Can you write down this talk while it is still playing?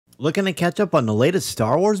Looking to catch up on the latest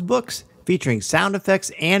Star Wars books? Featuring sound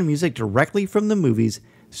effects and music directly from the movies,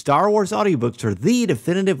 Star Wars audiobooks are the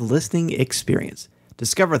definitive listening experience.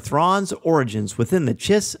 Discover Thrawn's origins within the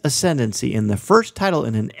Chiss Ascendancy in the first title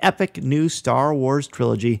in an epic new Star Wars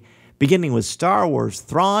trilogy, beginning with Star Wars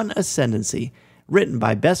Thrawn Ascendancy. Written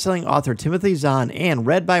by best-selling author Timothy Zahn and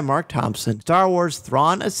read by Mark Thompson, Star Wars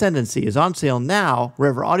Thrawn Ascendancy is on sale now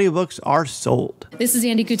wherever audiobooks are sold. This is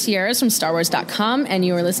Andy Gutierrez from StarWars.com, and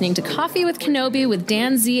you are listening to Coffee with Kenobi with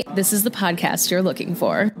Dan Z. This is the podcast you're looking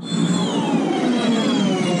for.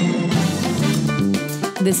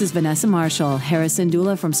 This is Vanessa Marshall, Harrison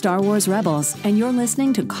Dula from Star Wars Rebels, and you're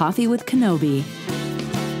listening to Coffee with Kenobi.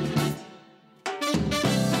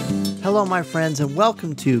 Hello, my friends, and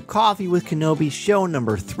welcome to Coffee with Kenobi, show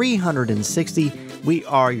number 360. We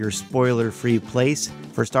are your spoiler-free place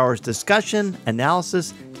for Star Wars discussion,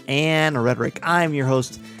 analysis, and rhetoric. I'm your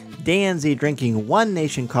host, Dan Z, drinking One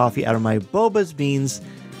Nation coffee out of my Boba's Beans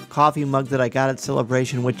coffee mug that I got at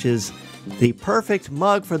Celebration, which is the perfect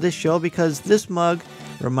mug for this show because this mug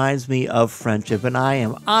reminds me of friendship, and I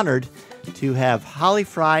am honored to have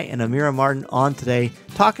Frey and Amiyrah Martin on today,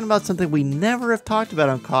 talking about something we never have talked about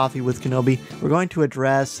on Coffee with Kenobi. We're going to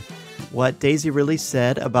address what Daisy Ridley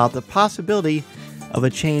said about the possibility of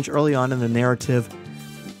a change early on in the narrative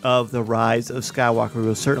of the rise of Skywalker. We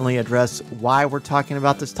will certainly address why we're talking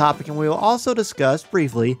about this topic, and we will also discuss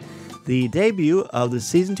briefly the debut of the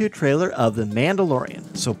Season 2 trailer of The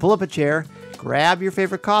Mandalorian. So pull up a chair, grab your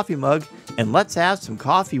favorite coffee mug, and let's have some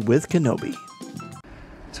coffee with Kenobi.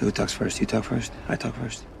 So who talks first? You talk first? I talk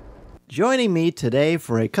first. Joining me today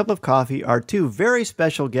for a cup of coffee are two very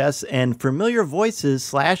special guests and familiar voices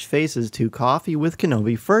 / faces to Coffee with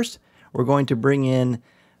Kenobi. First, we're going to bring in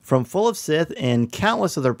from Full of Sith and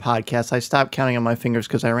countless other podcasts. I stopped counting on my fingers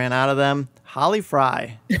because I ran out of them.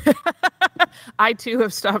 Frey. I too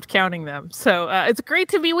have stopped counting them. So it's great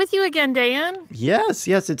to be with you again, Dan. Yes,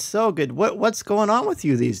 it's so good. What's going on with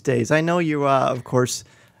you these days? I know you, of course,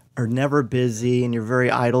 are never busy and you're a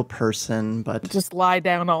very idle person, but just lie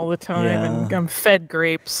down all the time and I'm fed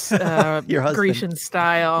grapes, your husband. Grecian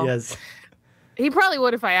style. Yes. He probably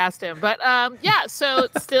would if I asked him, but so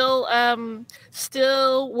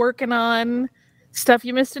still working on stuff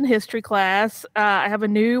you missed in history class. I have a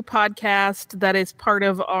new podcast that is part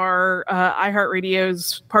of our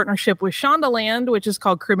iHeartRadio's partnership with Shondaland, which is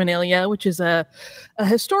called Criminalia, which is a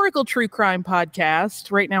historical true crime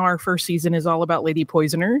podcast. Right now, our first season is all about lady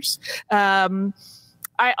poisoners.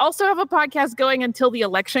 I also have a podcast going until the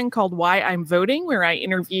election called Why I'm Voting, where I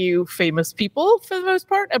interview famous people, for the most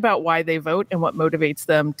part, about why they vote and what motivates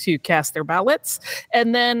them to cast their ballots.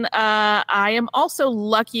 And then I am also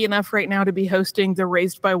lucky enough right now to be hosting the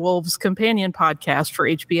Raised by Wolves companion podcast for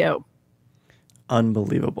HBO.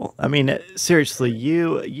 Unbelievable. I mean, seriously,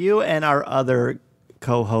 you and our other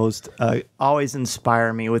co-host always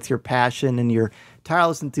inspire me with your passion and your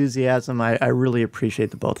tireless enthusiasm. I really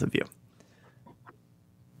appreciate the both of you.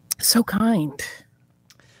 So kind.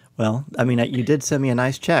 Well, I mean, you did send me a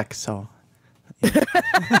nice check, so. $1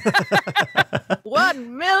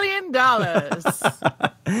 million.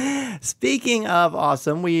 Speaking of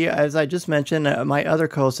awesome, as I just mentioned, my other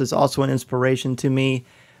co-host is also an inspiration to me.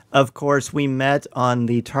 Of course, we met on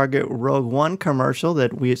the Target Rogue One commercial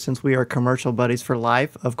since we are commercial buddies for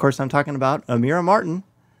life. Of course, I'm talking about Amiyrah Martin.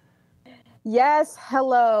 Yes.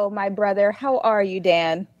 Hello, my brother. How are you,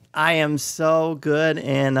 Dan? I am so good,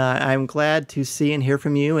 and I'm glad to see and hear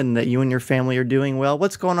from you and that you and your family are doing well.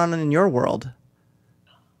 What's going on in your world?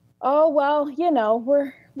 Oh, well,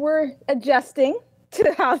 we're adjusting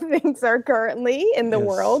to how things are currently in the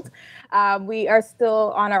world. We are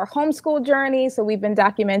still on our homeschool journey, so we've been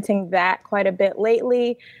documenting that quite a bit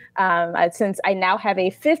lately. Since I now have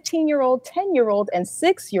a 15-year-old, 10-year-old, and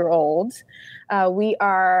 6-year-old, we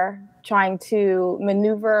are trying to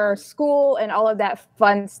maneuver school and all of that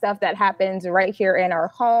fun stuff that happens right here in our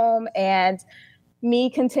home, and me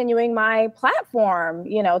continuing my platform,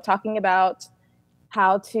 talking about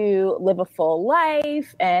how to live a full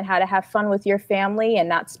life and how to have fun with your family and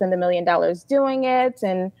not spend $1 million doing it,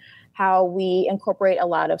 and how we incorporate a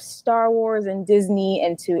lot of Star Wars and Disney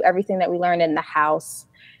into everything that we learn in the house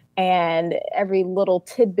and every little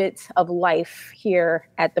tidbit of life here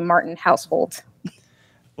at the Martin household.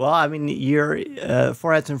 Well, I mean, your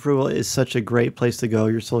Four Hats and Frugal is such a great place to go.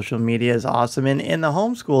 Your social media is awesome. And the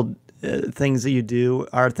homeschool things that you do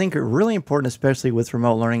are, I think, are really important, especially with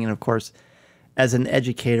remote learning. And, of course, as an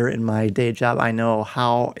educator in my day job, I know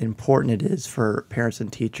how important it is for parents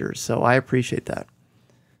and teachers. So I appreciate that.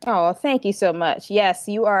 Oh, thank you so much. Yes,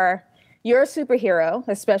 you're a superhero,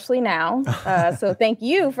 especially now. So thank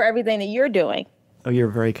you for everything that you're doing. Oh, you're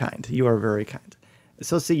very kind. You are very kind.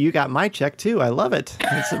 So, see, you got my check, too. I love it.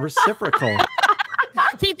 It's reciprocal.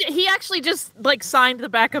 He actually just like signed the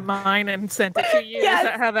back of mine and sent it to you. Yes. Is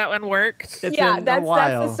that how that one worked? It's Yeah, been a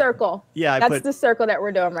while. that's the circle. Yeah, that's the circle that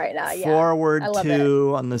we're doing right now. Yeah, forward I love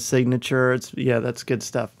 2 on the signature. That's good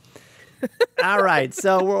stuff. All right,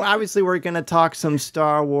 so we're going to talk some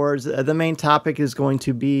Star Wars. The main topic is going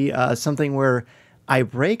to be something where I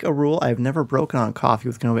break a rule I've never broken on Coffee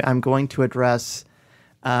with Kenobi. I'm going to address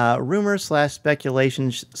rumors /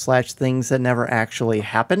 speculation / things that never actually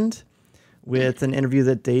happened with an interview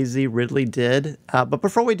that Daisy Ridley did. But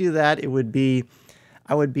before we do that, I would be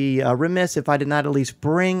remiss if I did not at least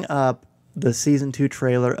bring up the Season 2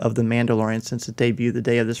 trailer of The Mandalorian since it debuted the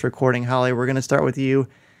day of this recording. Holly, we're going to start with you.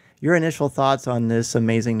 Your initial thoughts on this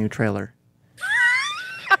amazing new trailer.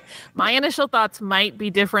 My initial thoughts might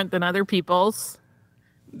be different than other people's.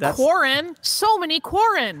 Quarren, so many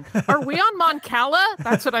Quarren. Are we on Mon Cala?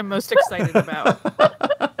 That's what I'm most excited about.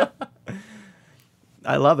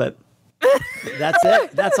 I love it. That's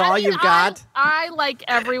it. That's all you've got. I, like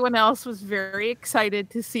everyone else, was very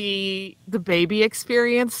excited to see the baby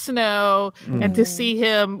experience Snow and to see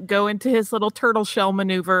him go into his little turtle shell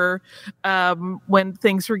maneuver when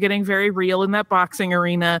things were getting very real in that boxing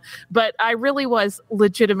arena. But I really was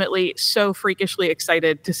legitimately so freakishly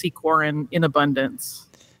excited to see Quarren in abundance.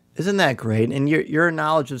 Isn't that great? And your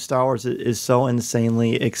knowledge of Star Wars is so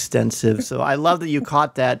insanely extensive. So I love that you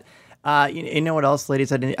caught that. You know what else,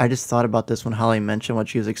 ladies? I just thought about this when Holly mentioned what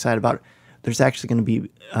she was excited about. There's actually going to be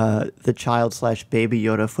the child / baby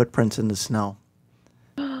Yoda footprints in the snow.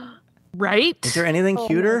 Right? Is there anything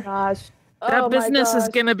cuter? Oh my gosh. That business is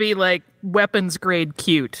going to be like weapons grade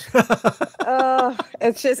cute.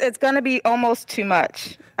 It's going to be almost too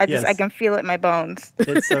much. I can feel it in my bones.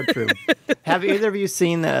 It's so true. Have either of you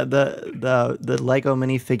seen the Lego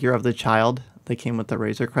minifigure of the child that came with the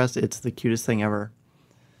Razor Crest? It's the cutest thing ever.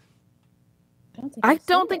 I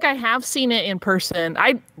don't think I have seen it in person.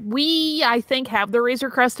 I think have the Razor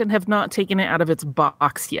Crest and have not taken it out of its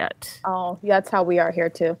box yet. Oh, yeah, that's how we are here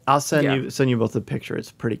too. I'll send you both a picture.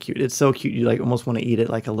 It's pretty cute. It's so cute. You like almost want to eat it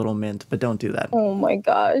like a little mint, but don't do that. Oh my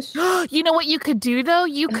gosh. You know what you could do though?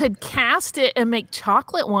 You could cast it and make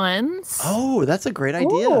chocolate ones. Oh, that's a great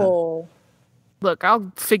idea. Ooh. Look,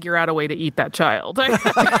 I'll figure out a way to eat that child.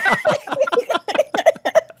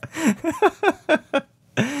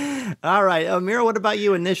 All right, Amiyrah, what about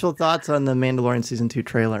you? Initial thoughts on the Mandalorian Season 2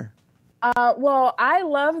 trailer? Well, I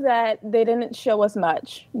love that they didn't show us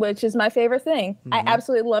much, which is my favorite thing. I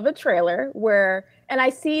absolutely love a trailer and I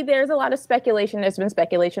see there's a lot of speculation. There's been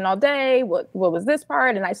speculation all day. What was this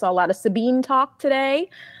part? And I saw a lot of Sabine talk today.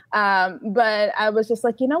 But I was just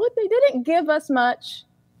like, you know what? They didn't give us much.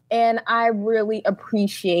 And I really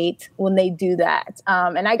appreciate when they do that.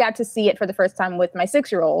 And I got to see it for the first time with my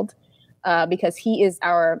 6-year-old because he is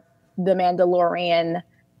the Mandalorian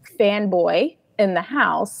fanboy in the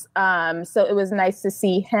house. So it was nice to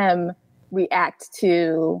see him react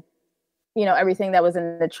to, everything that was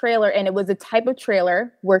in the trailer. And it was a type of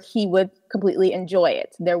trailer where he would completely enjoy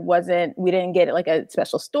it. We didn't get like a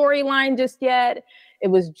special storyline just yet. It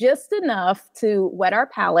was just enough to whet our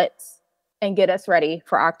palates and get us ready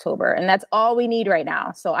for October. And that's all we need right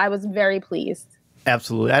now. So I was very pleased.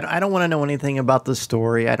 Absolutely. I don't want to know anything about the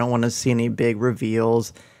story. I don't want to see any big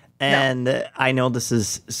reveals. And I know this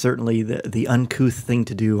is certainly the uncouth thing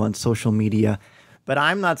to do on social media, but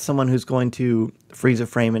I'm not someone who's going to freeze a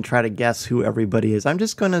frame and try to guess who everybody is. I'm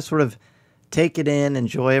just going to sort of take it in,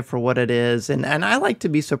 enjoy it for what it is. And I like to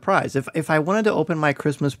be surprised. If I wanted to open my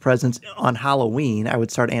Christmas presents on Halloween, I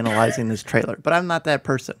would start analyzing this trailer, but I'm not that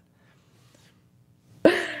person.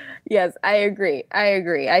 Yes, I agree.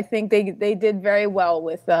 I think they did very well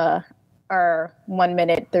with our 1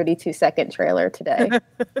 minute, 32 second trailer today.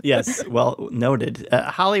 Yes, well noted.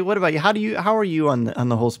 Holly, what about you? How are you on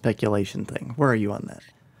the whole speculation thing? Where are you on that?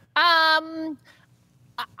 I'm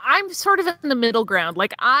sort of in the middle ground.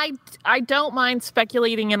 Like I don't mind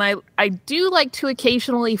speculating, and I do like to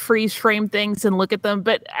occasionally freeze frame things and look at them.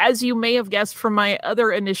 But as you may have guessed from my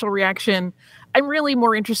other initial reaction, I'm really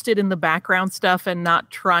more interested in the background stuff and not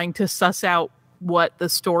trying to suss out what the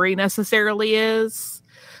story necessarily is.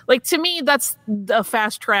 Like, to me, that's a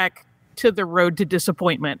fast track to the road to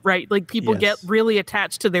disappointment, right? Like, people get really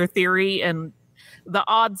attached to their theory, and the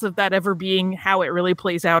odds of that ever being how it really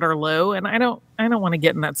plays out are low. And I don't want to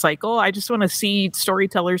get in that cycle. I just want to see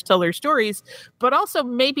storytellers tell their stories, but also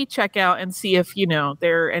maybe check out and see if,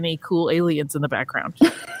 there are any cool aliens in the background.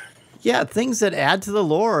 Yeah, things that add to the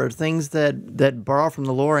lore, things that borrow from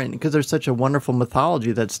the lore, and because there's such a wonderful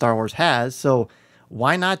mythology that Star Wars has. So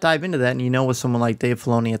why not dive into that? And with someone like Dave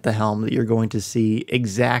Filoni at the helm, that you're going to see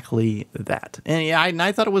exactly that. And yeah,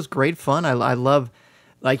 I thought it was great fun. I love,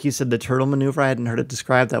 like you said, the turtle maneuver. I hadn't heard it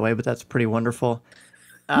described that way, but that's pretty wonderful.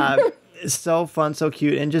 It's so fun, so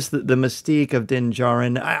cute, and just the mystique of Din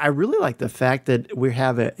Djarin. I really like the fact that we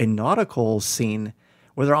have a nautical scene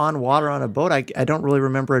where they're on water on a boat. I don't really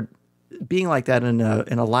remember it being like that in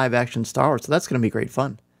a live action Star Wars, so that's going to be great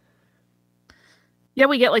fun. Yeah,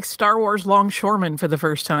 we get like Star Wars longshoremen for the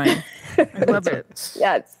first time. I love it.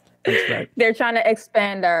 Yes. That's right. They're trying to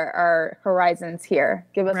expand our horizons here.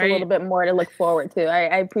 Give us a little bit more to look forward to.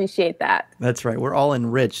 I appreciate that. That's right. We're all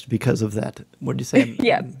enriched because of that. What did you say?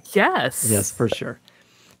 Yes. Yes, for sure.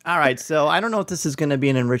 All right. So I don't know if this is going to be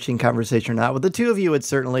an enriching conversation or not. With the two of you, it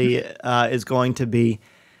certainly is going to be.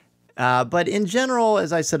 But in general,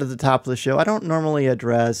 as I said at the top of the show, I don't normally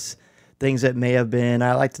address things that may have been.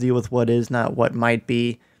 I like to deal with what is, not what might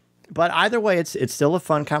be. But either way, it's still a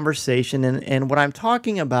fun conversation. And what I'm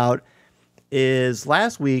talking about is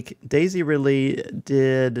last week, Daisy Ridley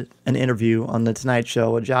did an interview on The Tonight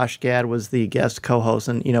Show. Josh Gad was the guest co-host.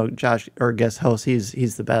 And, Josh, or guest host,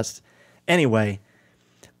 he's the best. Anyway,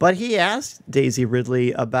 but he asked Daisy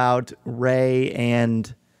Ridley about Rey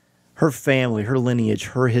and her family, her lineage,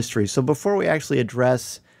 her history. So before we actually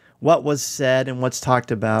address what was said and what's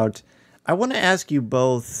talked about, I want to ask you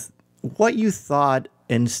both what you thought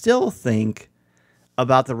and still think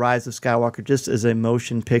about The Rise of Skywalker just as a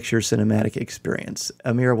motion picture cinematic experience.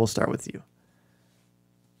 Amiyrah, we'll start with you.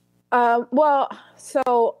 I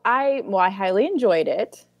highly enjoyed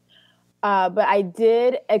it, but I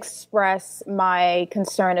did express my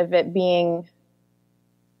concern of it being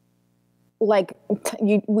like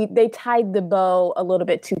they tied the bow a little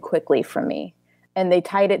bit too quickly for me, and they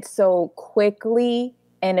tied it so quickly.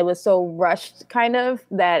 And it was so rushed kind of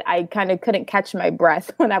that I kind of couldn't catch my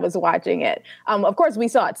breath when I was watching it. Of course, we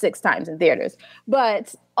saw it 6 times in theaters.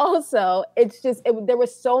 But also, there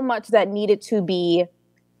was so much that needed to be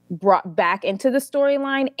brought back into the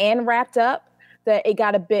storyline and wrapped up that it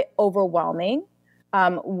got a bit overwhelming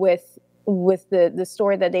with the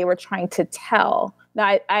story that they were trying to tell.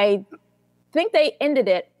 Now, I think they ended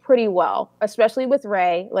it pretty well, especially with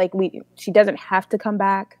Rey. She doesn't have to come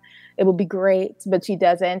back. It would be great, but she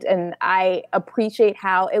doesn't. And I appreciate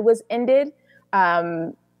how it was ended,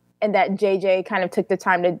 and that JJ kind of took the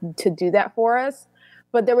time to do that for us.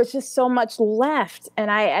 But there was just so much left. And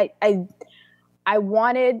I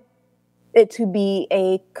wanted it to be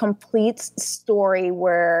a complete story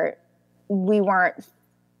where we weren't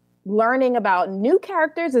learning about new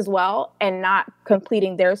characters as well and not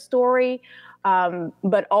completing their story,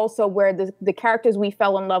 but also where the characters we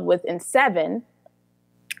fell in love with in 7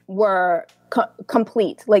 were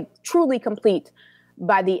complete, truly complete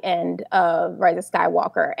by the end of Rise of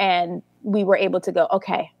Skywalker. And we were able to go,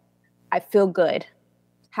 okay, I feel good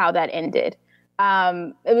how that ended.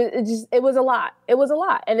 It was a lot. It was a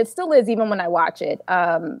lot. And it still is, even when I watch it.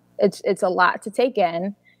 It's a lot to take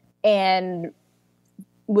in. And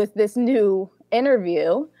with this new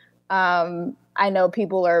interview, I know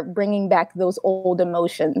people are bringing back those old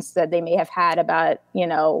emotions that they may have had about,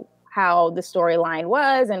 how the storyline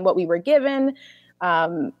was and what we were given,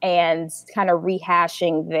 and kind of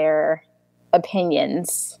rehashing their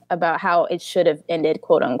opinions about how it should have ended,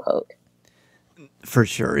 quote unquote. For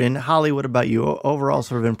sure. And Holly, what about you? Overall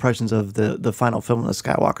sort of impressions of the final film of the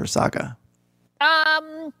Skywalker saga?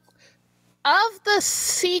 Of the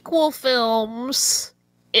sequel films,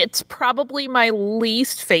 it's probably my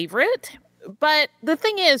least favorite. But the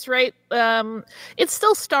thing is, right, it's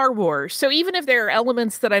still Star Wars. So even if there are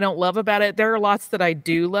elements that I don't love about it, there are lots that I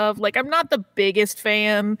do love. I'm not the biggest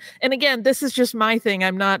fan. And again, this is just my thing.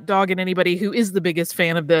 I'm not dogging anybody who is the biggest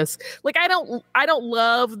fan of this. I don't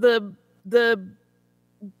love the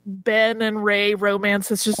Ben and Rey romance.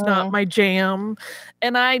 It's just not my jam.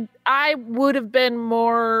 And I would have been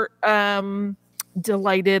more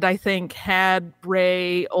delighted, I think, had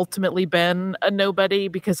Rey ultimately been a nobody,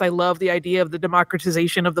 because I love the idea of the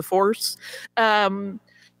democratization of the Force.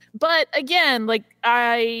 But again,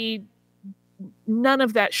 none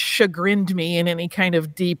of that chagrined me in any kind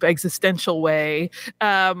of deep existential way.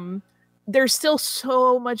 There's still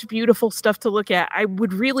so much beautiful stuff to look at. I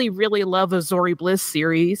would really, really love a Zori Bliss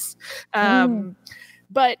series.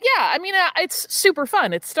 But yeah, it's super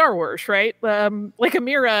fun. It's Star Wars, right? Like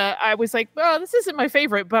Amiyrah, I was like, well, this isn't my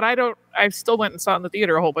favorite, but I still went and saw it in the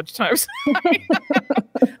theater a whole bunch of times.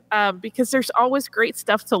 Because there's always great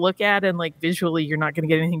stuff to look at, and visually you're not going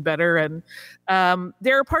to get anything better. And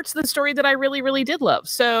there are parts of the story that I really, really did love.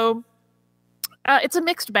 So it's a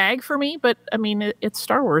mixed bag for me, but it's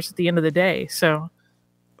Star Wars at the end of the day. So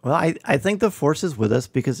Well, I think the Force is with us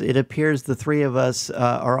because it appears the three of us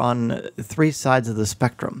are on three sides of the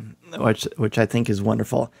spectrum, which I think is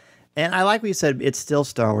wonderful. And I like what you said, it's still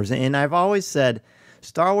Star Wars. And I've always said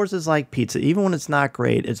Star Wars is like pizza. Even when it's not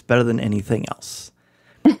great, it's better than anything else.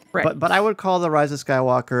 Right. But I would call The Rise of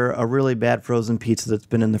Skywalker a really bad frozen pizza that's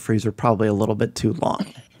been in the freezer probably a little bit too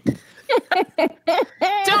long.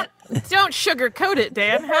 Don't sugarcoat it,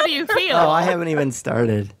 Dan. How do you feel? Oh, I haven't even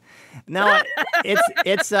started. No,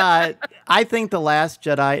 it's I think The Last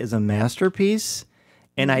Jedi is a masterpiece,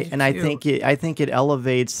 and I think it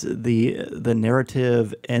elevates the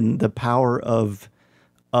narrative and the power of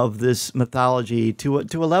this mythology to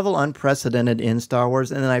a level unprecedented in Star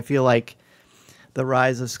Wars. And then I feel like The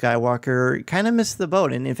Rise of Skywalker kind of missed the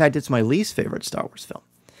boat, and in fact, it's my least favorite Star Wars film.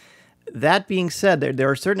 That being said, there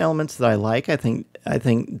are certain elements that I like. I think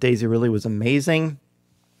Daisy Ridley was amazing.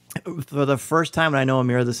 For the first time, and I know,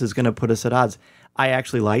 Amiyrah, this is going to put us at odds, I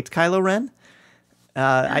actually liked Kylo Ren.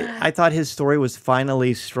 I thought his story was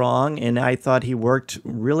finally strong, and I thought he worked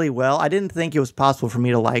really well. I didn't think it was possible for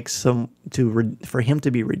me to like for him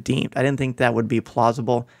to be redeemed. I didn't think that would be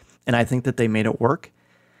plausible, and I think that they made it work.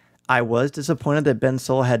 I was disappointed that Ben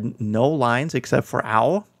Solo had no lines except for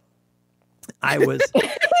 "ow." I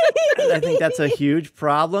think that's a huge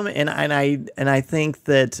problem, and I think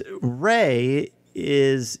that Rey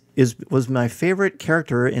was my favorite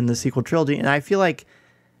character in the sequel trilogy, and I feel like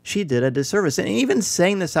she did a disservice. And even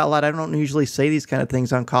saying this out loud, I don't usually say these kind of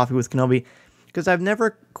things on Coffee with Kenobi because I've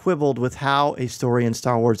never quibbled with how a story in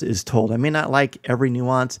Star Wars is told. I may not like every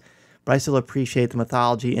nuance, but I still appreciate the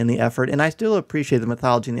mythology and the effort, and I still appreciate the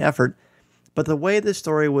mythology and the effort. But the way this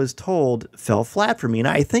story was told fell flat for me, and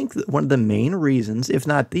I think that one of the main reasons, if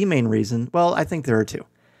not the main reason, well, I think there are two.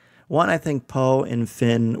 One, I think Poe and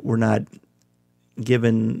Finn were not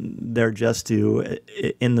given their just due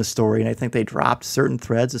in the story, and I think they dropped certain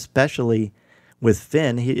threads, especially with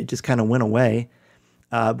Finn. It just kind of went away.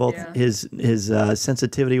 Both his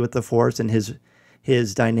sensitivity with the Force and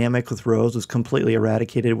his dynamic with Rose was completely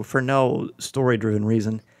eradicated for no story-driven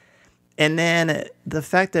reason. And then the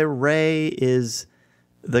fact that Rey is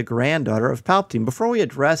the granddaughter of Palpatine. Before we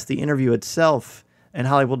address the interview itself, and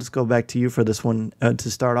Holly, we'll just go back to you for this one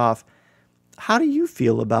to start off. How do you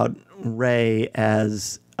feel about Rey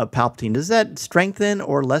as a Palpatine? Does that strengthen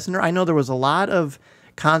or lessen her? I know there was a lot of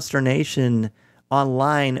consternation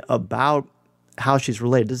online about how she's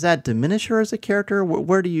related. Does that diminish her as a character?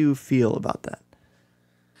 Where do you feel about that?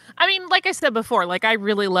 I mean, like I said before, like I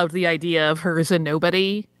really loved the idea of her as a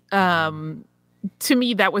nobody. To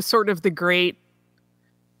me, that was sort of the great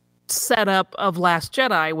setup of Last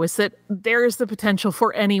Jedi, was that there is the potential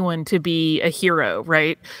for anyone to be a hero,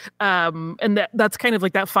 right? And that's kind of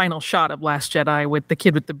like that final shot of Last Jedi with the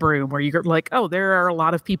kid with the broom, where you're like, oh, there are a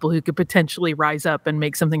lot of people who could potentially rise up and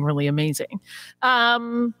make something really amazing.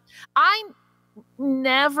 I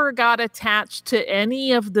never got attached to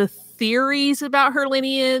any of the theories about her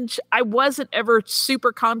lineage. I wasn't ever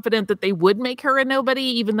super confident that they would make her a nobody,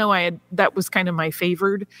 even though that was kind of my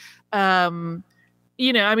favored. I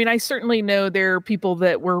mean, I certainly know there are people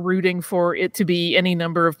that were rooting for it to be any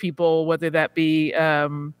number of people, whether that be,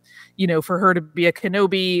 for her to be a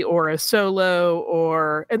Kenobi or a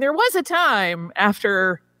Solo, and there was a time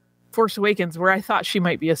after Force Awakens where I thought she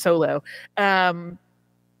might be a Solo.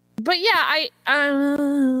 But yeah,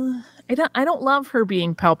 I don't love her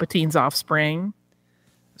being Palpatine's offspring.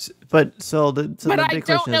 But I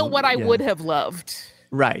don't know what I would have loved.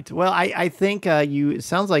 Right. Well, I think it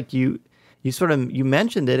sounds like you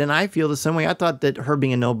mentioned it, and I feel the same way. I thought that her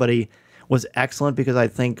being a nobody was excellent because I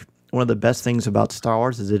think one of the best things about Star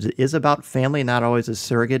Wars is it is about family, not always a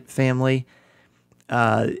surrogate family.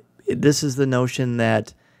 This is the notion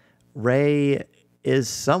that Rey is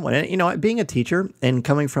someone, and being a teacher and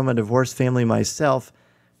coming from a divorced family myself,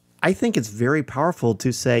 I think it's very powerful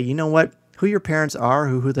to say, you know what, who your parents are,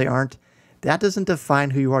 who they aren't, that doesn't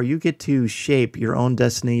define who you are. You get to shape your own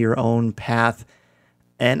destiny, your own path.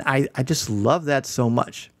 And I just love that so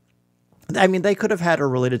much. I mean, they could have had her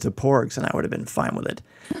related to porgs, and I would have been fine with it.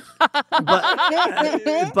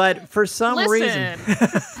 But for some reason,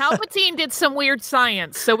 Palpatine did some weird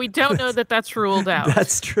science, so we don't know that that's ruled out.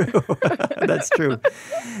 That's true. That's true.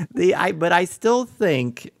 But I still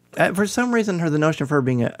think, for some reason, the notion of her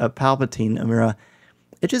being a Palpatine, Amiyrah,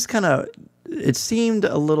 it seemed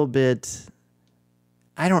a little bit,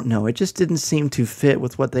 I don't know, it just didn't seem to fit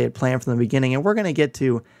with what they had planned from the beginning. And we're going to get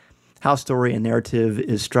to how story and narrative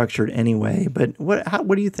is structured anyway. But what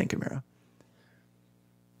do you think, Amiyrah?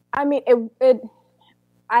 I mean,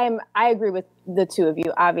 I agree with the two of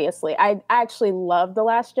you, obviously. I actually love The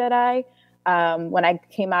Last Jedi. When I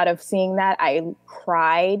came out of seeing that, I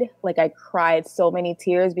cried. Like, I cried so many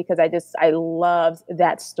tears because I loved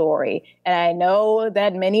that story. And I know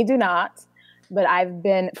that many do not, but I've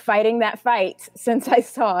been fighting that fight since I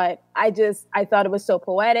saw it. I thought it was so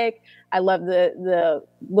poetic. I love the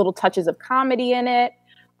little touches of comedy in it.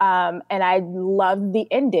 And I loved the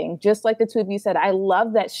ending. Just like the two of you said, I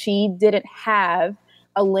love that she didn't have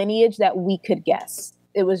a lineage that we could guess.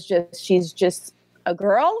 It was just, she's just a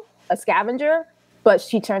girl, a scavenger, but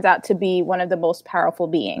she turns out to be one of the most powerful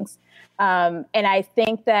beings. And I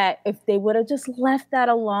think that if they would have just left that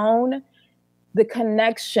alone, the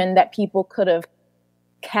connection that people could have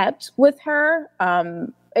kept with her,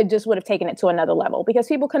 it just would have taken it to another level, because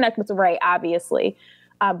people connect with Rey, obviously.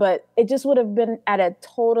 But it just would have been at a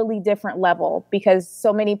totally different level, because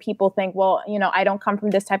so many people think, well, I don't come from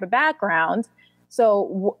this type of background,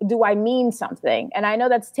 so do I mean something? And I know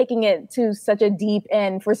that's taking it to such a deep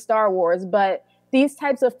end for Star Wars, but these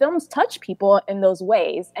types of films touch people in those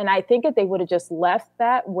ways. And I think if they would have just left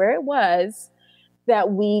that where it was,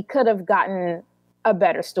 that we could have gotten a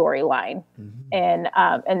better storyline. And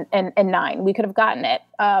 9, we could have gotten it.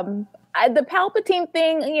 The Palpatine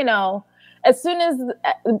thing, as soon as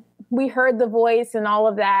we heard the voice and all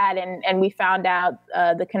of that, and we found out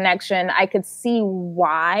the connection, I could see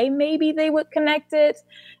why maybe they would connect it.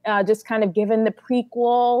 Just kind of giving the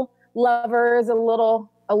prequel lovers a little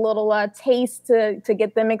taste to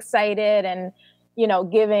get them excited, and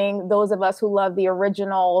giving those of us who love the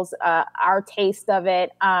originals our taste of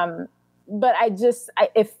it. But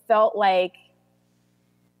it felt like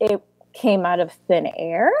it came out of thin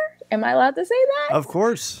air. Am I allowed to say that? Of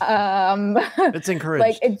course. It's encouraged.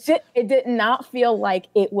 Like, it did not feel like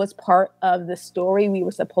it was part of the story we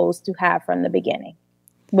were supposed to have from the beginning,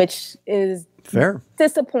 which is fair.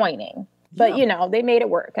 Disappointing. But, they made it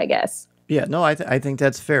work, I guess. Yeah, no, I think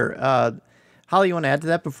that's fair. Holly, you want to add to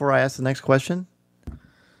that before I ask the next question?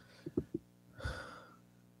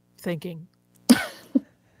 Thinking.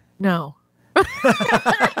 No.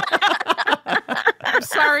 I'm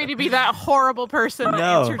sorry to be that horrible person that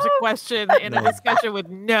answers a question in a discussion with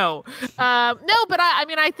no. No, but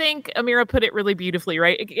I think Amiyrah put it really beautifully,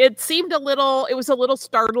 right? It was a little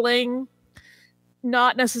startling,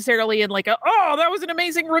 not necessarily in like that was an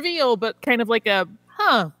amazing reveal, but kind of like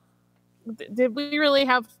did we really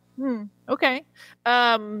have, okay.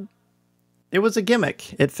 It was a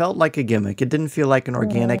gimmick. It felt like a gimmick. It didn't feel like an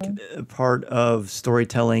organic part of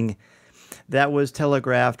storytelling that was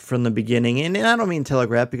telegraphed from the beginning. And I don't mean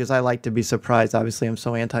telegraphed because I like to be surprised. Obviously, I'm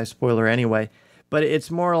so anti-spoiler anyway. But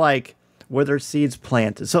it's more like, were there seeds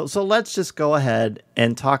planted? So let's just go ahead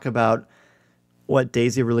and talk about what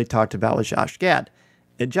Daisy really talked about with Josh Gad.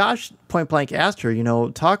 And Josh point blank asked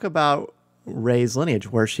her, talk about Rey's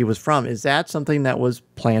lineage, where she was from. Is that something that was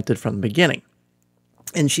planted from the beginning?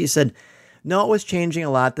 And she said, no, it was changing a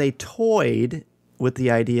lot. They toyed with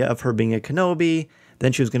the idea of her being a Kenobi.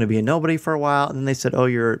 Then she was going to be a nobody for a while. And then they said, oh,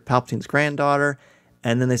 you're Palpatine's granddaughter.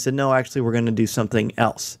 And then they said, no, actually, we're going to do something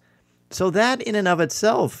else. So that in and of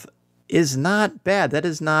itself is not bad. That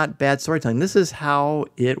is not bad storytelling. This is how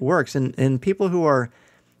it works. And people who are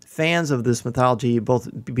fans of this mythology, both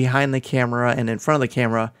behind the camera and in front of the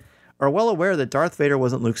camera, are well aware that Darth Vader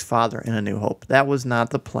wasn't Luke's father in A New Hope. That was not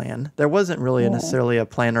the plan. There wasn't really necessarily a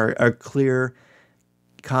plan or a clear,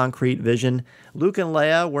 concrete vision. Luke and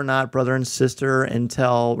Leia were not brother and sister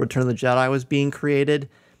until Return of the Jedi was being created.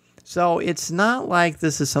 So it's not like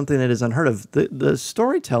this is something that is unheard of. The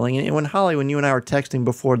storytelling, and when Holly, when you and I were texting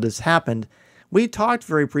before this happened, we talked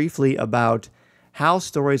very briefly about how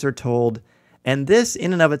stories are told, and this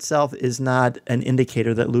in and of itself is not an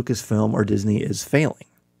indicator that Lucasfilm or Disney is failing.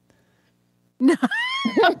 No,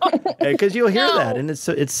 because you'll hear that, and it's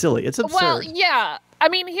silly. It's absurd. Well, yeah. I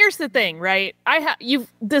mean, here's the thing, right?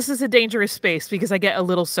 This is a dangerous space because I get a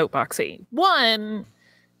little soapboxy. One,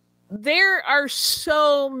 there are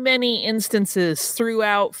so many instances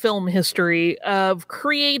throughout film history of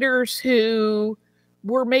creators who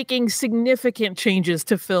were making significant changes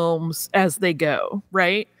to films as they go,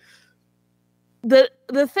 right? The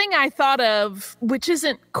thing I thought of, which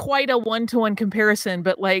isn't quite a one-to-one comparison,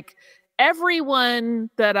 but like everyone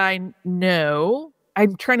that I know,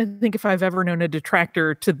 I'm trying to think if I've ever known a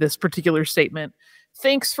detractor to this particular statement,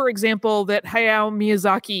 thinks, for example, that Hayao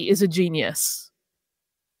Miyazaki is a genius.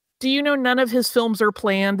 Do you know none of his films are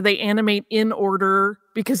planned? They animate in order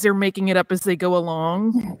because they're making it up as they go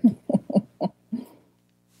along.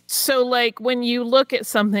 So, like, when you look at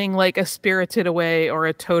something like a Spirited Away or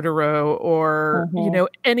a Totoro or,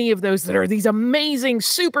 any of those that are these amazing,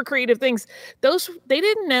 super creative things, they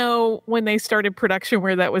didn't know when they started production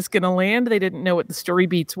where that was going to land. They didn't know what the story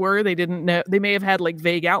beats were. They didn't know. They may have had, like,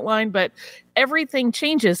 vague outline, but everything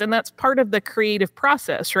changes. And that's part of the creative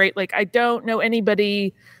process, right? Like, I don't know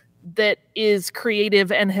anybody that is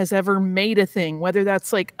creative and has ever made a thing, whether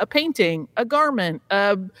that's like a painting, a garment,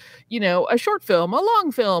 a short film, a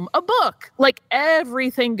long film, a book. Like,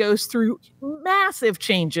 everything goes through massive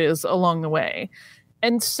changes along the way.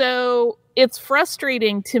 And so it's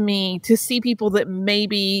frustrating to me to see people that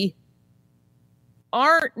maybe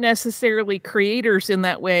aren't necessarily creators in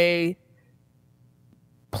that way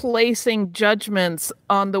placing judgments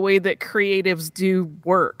on the way that creatives do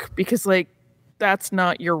work, because, like, that's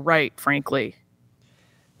not your right, frankly.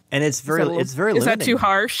 And it's very limiting. Is that too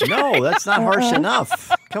harsh? No, that's not harsh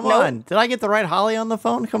enough. Come on. Did I get the right Holly on the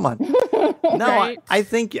phone? Come on. No, right. I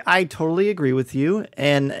think I totally agree with you.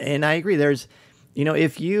 And I agree. There's,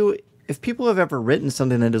 if people have ever written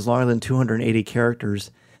something that is longer than 280 characters,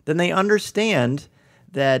 then they understand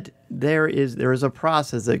that there is a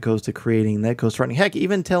process that goes to creating, that goes to writing. Heck,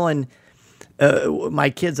 even telling my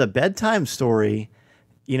kids a bedtime story,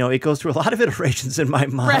 it goes through a lot of iterations in my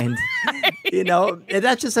mind. Right. And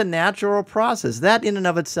that's just a natural process. That in and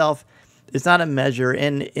of itself is not a measure.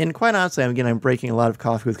 And quite honestly, I'm breaking a lot of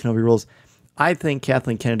Coffee with Kenobi rules. I think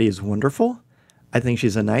Kathleen Kennedy is wonderful. I think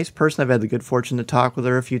she's a nice person. I've had the good fortune to talk with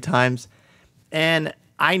her a few times. And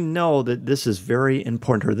I know that this is very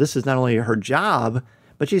important to her. This is not only her job,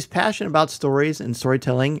 but she's passionate about stories and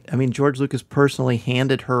storytelling. I mean, George Lucas personally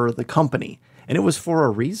handed her the company, and it was for a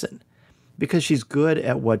reason. Because she's good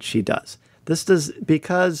at what she does.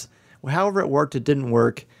 Because however it worked, it didn't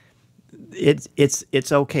work. It's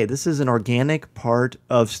okay. This is an organic part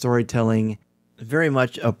of storytelling, very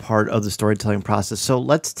much a part of the storytelling process. So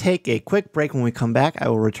let's take a quick break. When we come back, I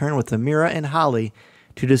will return with Amiyrah and Holly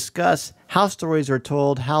to discuss how stories are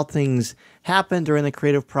told, how things happen during the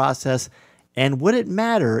creative process, and would it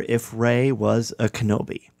matter if Rey was a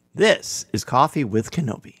Kenobi? This is Coffee with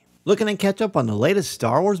Kenobi. Looking to catch up on the latest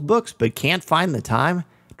Star Wars books but can't find the time?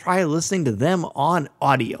 Try listening to them on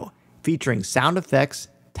audio, featuring sound effects,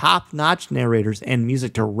 top-notch narrators, and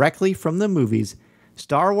music directly from the movies.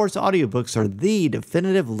 Star Wars audiobooks are the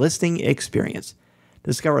definitive listening experience.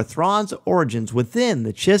 Discover Thrawn's origins within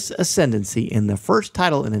the Chiss Ascendancy in the first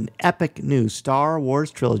title in an epic new Star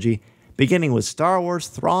Wars trilogy, beginning with Star Wars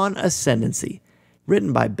Thrawn Ascendancy.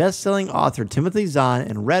 Written by best-selling author Timothy Zahn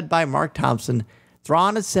and read by Mark Thompson,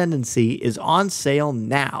 Thrawn Ascendancy is on sale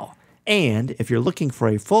now. And if you're looking for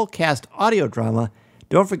a full cast audio drama,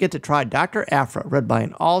 don't forget to try Dr. Aphra, read by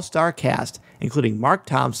an all-star cast, including Mark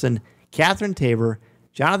Thompson, Catherine Tabor,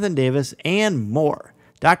 Jonathan Davis, and more.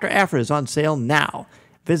 Dr. Aphra is on sale now.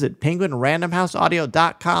 Visit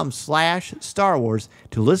penguinrandomhouseaudio.com/Star Wars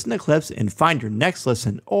to listen to clips and find your next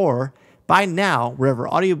listen, or buy now wherever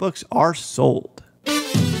audiobooks are sold.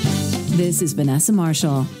 This is Vanessa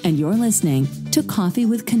Marshall, and you're listening to Coffee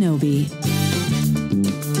with Kenobi.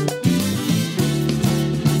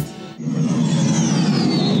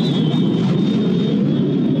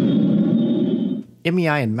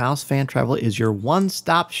 MEI and Mouse Fan Travel is your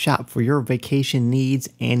one-stop shop for your vacation needs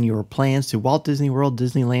and your plans to Walt Disney World,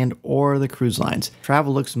 Disneyland, or the cruise lines.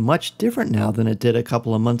 Travel looks much different now than it did a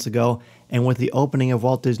couple of months ago, and with the opening of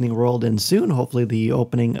Walt Disney World and soon, hopefully, the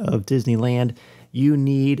opening of Disneyland, you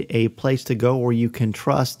need a place to go where you can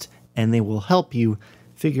trust, and they will help you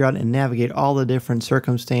figure out and navigate all the different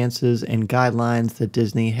circumstances and guidelines that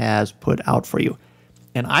Disney has put out for you.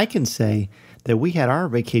 And I can say that we had our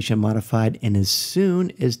vacation modified, and as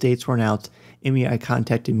soon as dates were announced, MEI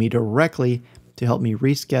contacted me directly to help me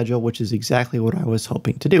reschedule, which is exactly what I was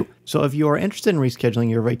hoping to do. So if you are interested in rescheduling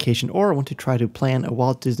your vacation or want to try to plan a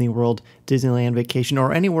Walt Disney World, Disneyland vacation,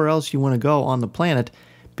 or anywhere else you want to go on the planet,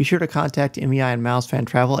 be sure to contact MEI and Mouse Fan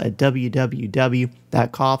Travel at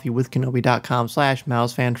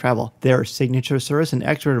www.coffeewithkenobi.com/mousefantravel. Their signature service and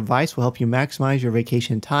expert advice will help you maximize your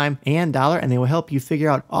vacation time and dollar, and they will help you figure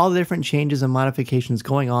out all the different changes and modifications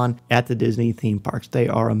going on at the Disney theme parks. They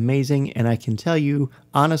are amazing, and I can tell you,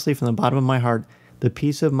 honestly, from the bottom of my heart, the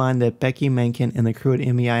peace of mind that Becky Menken and the crew at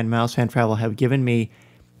MEI and Mouse Fan Travel have given me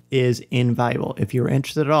is invaluable. If you're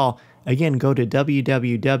interested at all, again, go to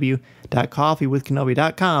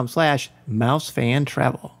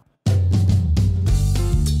www.coffeewithkenobi.com/mousefantravel.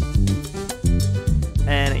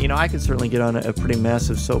 And, I could certainly get on a pretty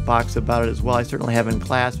massive soapbox about it as well. I certainly have in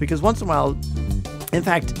class, because once in a while, in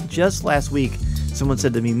fact, just last week, someone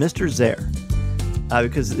said to me, Mr. Zare,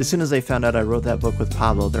 because as soon as they found out I wrote that book with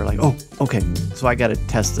Pablo, they're like, "Oh, okay, so I got to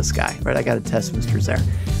test this guy, right? I got to test Mr. Zare."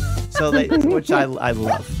 So which I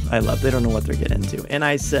love. They don't know what they're getting into. And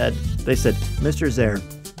they said, "Mr. Zare,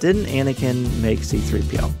 didn't Anakin make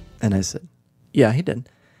C-3PO?" And I said, "Yeah, he did."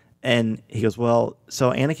 And he goes, "Well,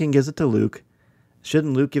 so Anakin gives it to Luke.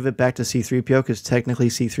 Shouldn't Luke give it back to C-3PO because technically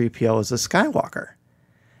C-3PO is a Skywalker?"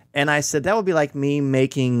 And I said, that would be like me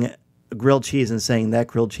making grilled cheese and saying that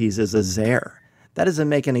grilled cheese is a Zare. That doesn't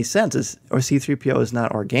make any sense. Or C-3PO is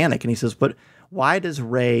not organic. And he says, but why does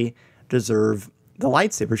Rey deserve the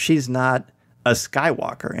lightsaber? She's not a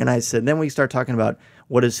Skywalker. And I said, then we start talking about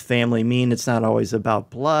what does family mean? It's not always about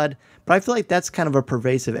blood. But I feel like that's kind of a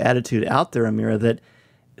pervasive attitude out there, Amiyrah, that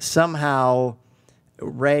somehow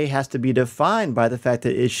Rey has to be defined by the fact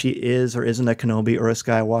that she is or isn't a Kenobi or a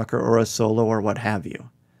Skywalker or a Solo or what have you.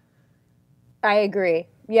 I agree.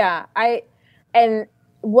 Yeah. And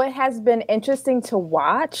what has been interesting to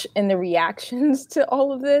watch in the reactions to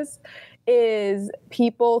all of this is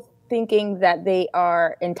people thinking that they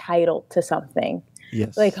are entitled to something.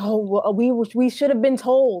 Yes. Like, oh, well, we should have been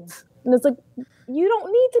told. And it's like, you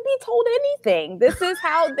don't need to be told anything. This is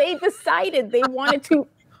how they decided they wanted to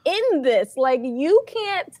end this. Like, you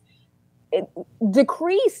can't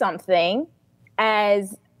decree something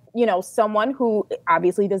as, you know, someone who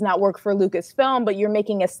obviously does not work for Lucasfilm, but you're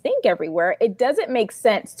making a stink everywhere. It doesn't make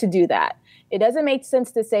sense to do that. It doesn't make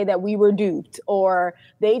sense to say that we were duped, or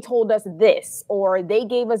they told us this, or they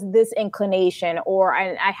gave us this inclination, or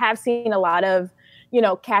I have seen a lot of, you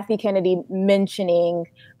know, Kathy Kennedy mentioning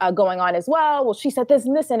going on as well. Well, she said this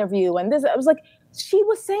in this interview and this. I was like, she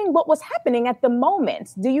was saying what was happening at the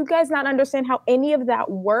moment. Do you guys not understand how any of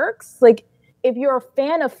that works? Like, if you're a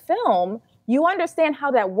fan of film, you understand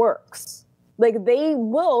how that works. Like, they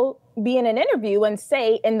will be in an interview and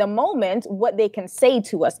say in the moment what they can say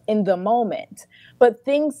to us in the moment. But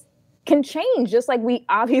things can change, just like we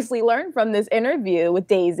obviously learned from this interview with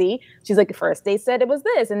Daisy. She's like, first they said it was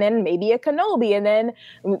this, and then maybe a Kenobi, and then,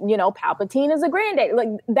 you know, Palpatine is a granddad. Like,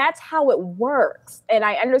 that's how it works. And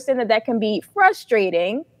I understand that that can be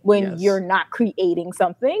frustrating when you're not creating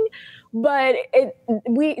something, but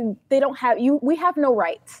we have no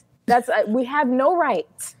rights. We have no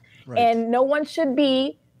rights. Right. And no one should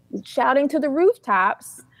be shouting to the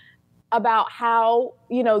rooftops about how,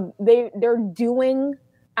 you know, they're doing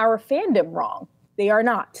our fandom wrong. They are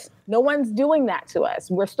not. No one's doing that to us.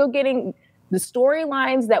 We're still getting the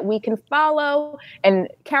storylines that we can follow and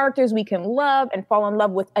characters we can love and fall in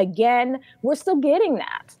love with again. We're still getting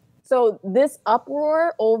that. So this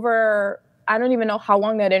uproar over, I don't even know how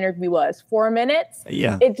long that interview was, 4 minutes.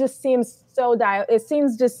 Yeah. It just seems so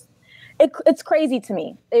it's crazy to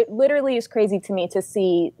me. It literally is crazy to me to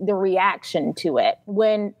see the reaction to it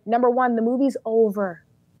when, number one, the movie's over.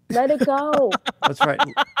 Let it go. That's right.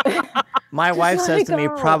 My wife says to me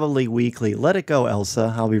probably weekly, "Let it go,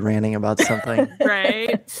 Elsa. I'll be ranting about something."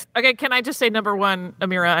 Right. Okay, can I just say, number one,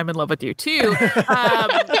 Amiyrah, I'm in love with you too.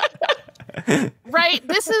 Right.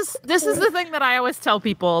 This is the thing that I always tell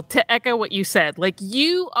people, to echo what you said. Like,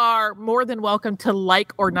 you are more than welcome to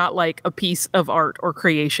like or not like a piece of art or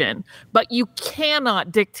creation, but you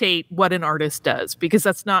cannot dictate what an artist does, because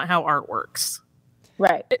that's not how art works.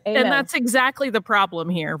 Right. Amen. And that's exactly the problem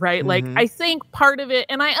here, right? Mm-hmm. Like, I think part of it,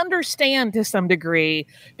 and I understand to some degree,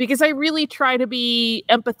 because I really try to be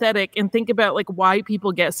empathetic and think about like why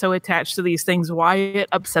people get so attached to these things, why it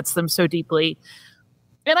upsets them so deeply.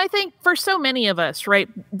 And I think for so many of us, right,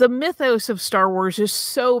 the mythos of Star Wars is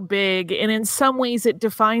so big, and in some ways it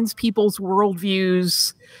defines people's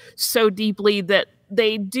worldviews so deeply that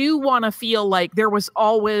they do want to feel like there was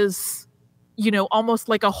always, you know, almost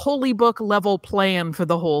like a holy book level plan for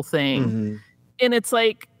the whole thing. Mm-hmm. And it's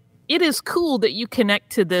like, it is cool that you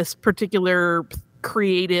connect to this particular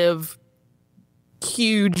creative,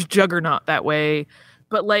 huge juggernaut that way.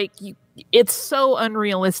 But like, it's so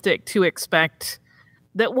unrealistic to expect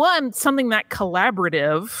that something that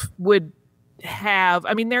collaborative would have.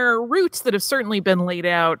 I mean, there are roots that have certainly been laid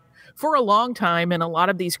out for a long time, and a lot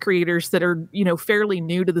of these creators that are, you know, fairly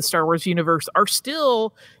new to the Star Wars universe are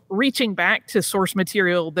still reaching back to source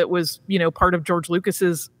material that was, you know, part of George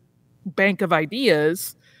Lucas's bank of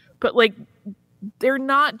ideas. But like, they're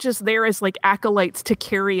not just there as like acolytes to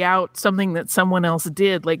carry out something that someone else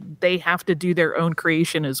did. Like, they have to do their own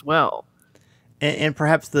creation as well. And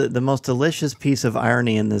perhaps the most delicious piece of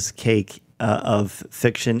irony in this cake of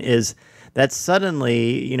fiction is that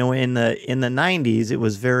suddenly, you know, in the 90s, it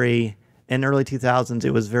was very, in early 2000s, it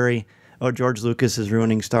was very, oh, George Lucas is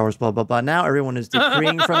ruining Star Wars, blah, blah, blah. Now everyone is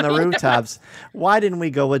decreeing from the rooftops, why didn't we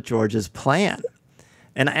go with George's plan?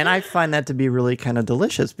 And I find that to be really kind of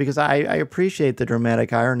delicious because I appreciate the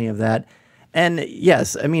dramatic irony of that. And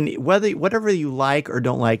yes, I mean, whatever you like or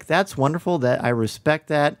don't like, that's wonderful. That I respect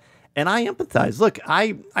that. And I empathize. Look,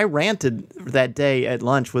 I ranted that day at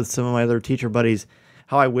lunch with some of my other teacher buddies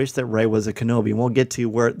how I wish that Rey was a Kenobi. And we'll get to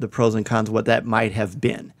where the pros and cons, what that might have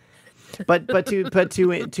been. But to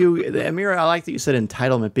Amiyrah, I like that you said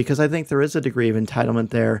entitlement because I think there is a degree of entitlement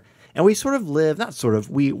there. And we sort of live, not sort of,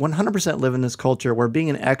 we 100% live in this culture where being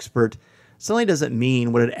an expert suddenly doesn't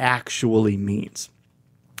mean what it actually means.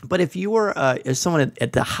 But if you were as someone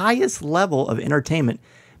at the highest level of entertainment,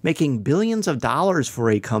 making billions of dollars for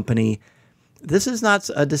a company, this is not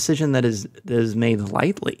a decision that is made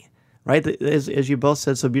lightly, right? As you both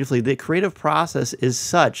said so beautifully, the creative process is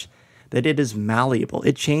such that it is malleable.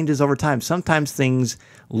 It changes over time. Sometimes things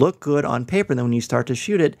look good on paper, and then when you start to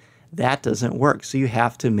shoot it, that doesn't work. So you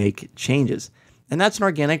have to make changes. And that's an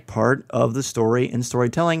organic part of the story and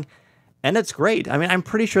storytelling. And it's great. I mean, I'm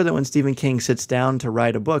pretty sure that when Stephen King sits down to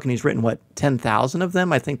write a book, and he's written, 10,000 of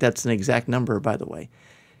them? I think that's an exact number, by the way.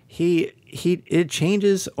 It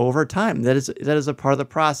changes over time. That is a part of the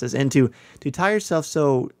process. And to tie yourself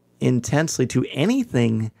so intensely to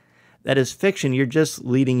anything that is fiction, you're just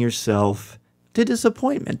leading yourself to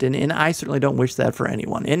disappointment. And I certainly don't wish that for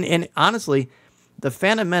anyone. And honestly, The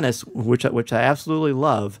Phantom Menace, which I absolutely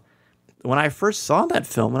love, when I first saw that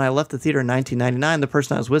film, when I left the theater in 1999, the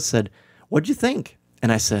person I was with said, "What'd you think?"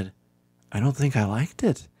 And I said, "I don't think I liked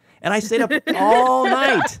it." And I stayed up all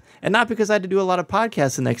night. And not because I had to do a lot of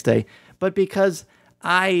podcasts the next day, but because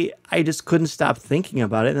I just couldn't stop thinking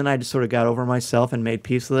about it. And then I just sort of got over myself and made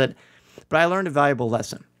peace with it. But I learned a valuable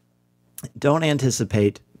lesson. Don't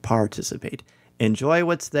anticipate, participate. Enjoy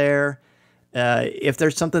what's there. If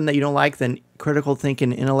there's something that you don't like, then critical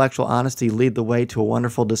thinking, intellectual honesty lead the way to a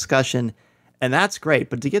wonderful discussion. And that's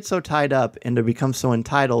great. But to get so tied up and to become so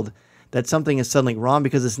entitled that something is suddenly wrong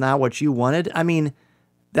because it's not what you wanted, I mean,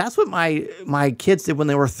 that's what my kids did when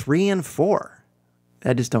they were 3 and 4.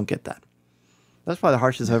 I just don't get that. That's probably the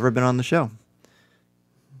harshest I've ever been on the show.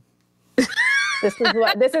 This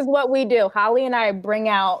is what we do. Holly and I bring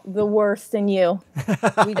out the worst in you.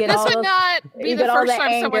 We get this would not be the first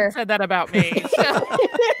time anger. Someone said that about me. So.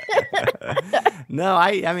 No,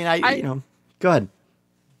 I mean, go ahead.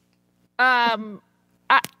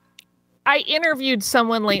 I interviewed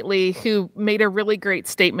someone lately who made a really great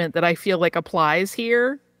statement that I feel like applies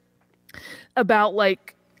here about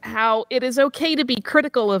like how it is okay to be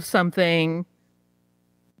critical of something,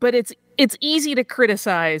 but it's easy to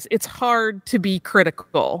criticize. It's hard to be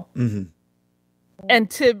critical. Mm-hmm.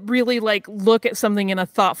 And to really like look at something in a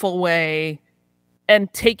thoughtful way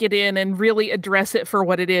and take it in and really address it for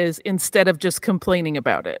what it is instead of just complaining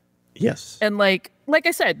about it. Yes. And like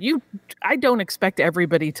I said, I don't expect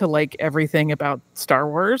everybody to like everything about Star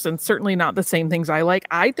Wars, and certainly not the same things I like.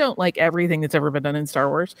 I don't like everything that's ever been done in Star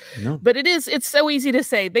Wars. No. But it's so easy to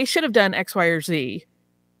say they should have done X, Y, or Z.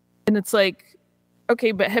 And it's like,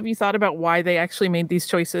 okay, but have you thought about why they actually made these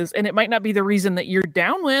choices? And it might not be the reason that you're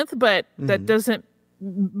down with, but that doesn't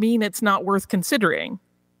mean it's not worth considering.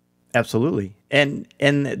 Absolutely. And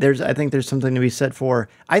I think there's something to be said for,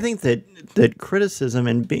 I think that criticism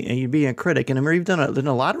and being a critic, and I mean, you've done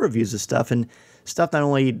a lot of reviews of stuff, and stuff not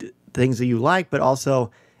only things that you like, but also,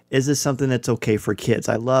 is this something that's okay for kids?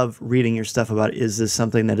 I love reading your stuff about, is this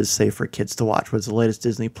something that is safe for kids to watch? What's the latest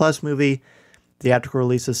Disney Plus movie, theatrical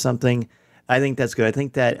release of something? I think that's good. I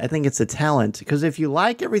think it's a talent, because if you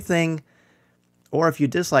like everything or if you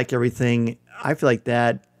dislike everything, I feel like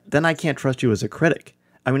that, then I can't trust you as a critic.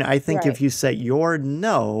 I mean, I think if you say your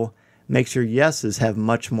no makes your yeses have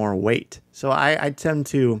much more weight. So I tend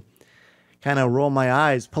to kind of roll my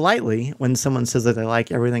eyes politely when someone says that they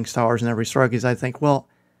like everything Star Wars and every story, because I think, well,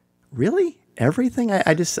 really? Everything? I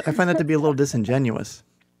find that to be a little disingenuous.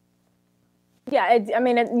 Yeah,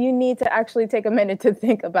 you need to actually take a minute to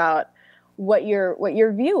think about what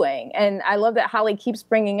you're viewing. And I love that Holly keeps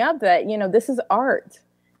bringing up that, this is art,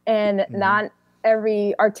 and not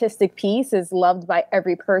every artistic piece is loved by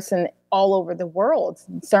every person all over the world.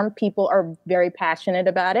 Some people are very passionate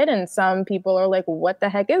about it, and some people are like, what the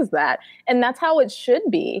heck is that? And that's how it should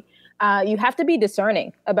be. You have to be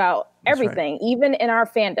discerning about everything, even in our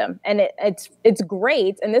fandom. And it's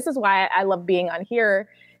great. And this is why I love being on here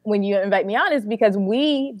when you invite me on, is because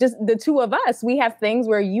we just, the two of us, we have things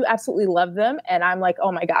where you absolutely love them. And I'm like,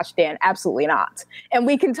 oh my gosh, Dan, absolutely not. And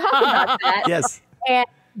we can talk about that. Yes. And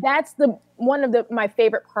that's one of my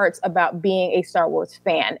favorite parts about being a Star Wars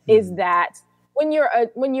fan, is that when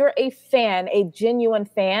you're a fan, a genuine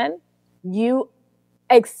fan, you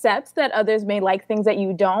accepts that others may like things that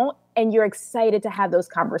you don't, and you're excited to have those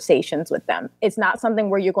conversations with them. It's not something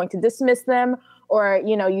where you're going to dismiss them or,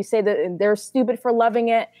 you say that they're stupid for loving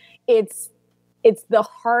it. It's the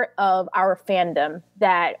heart of our fandom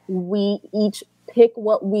that we each pick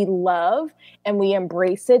what we love and we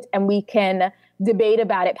embrace it, and we can debate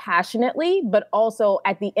about it passionately, but also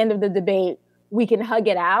at the end of the debate, we can hug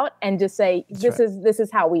it out and just say, this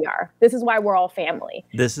is how we are. This is why we're all family.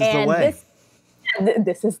 This is the way.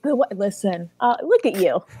 This is the way. Listen, look at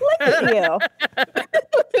you. Look at you.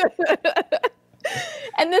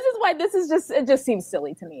 And this is why it just seems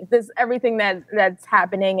silly to me. Everything that's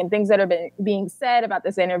happening and things that are being said about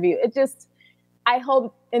this interview, I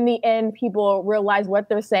hope in the end people realize what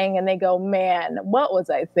they're saying and they go, man, what was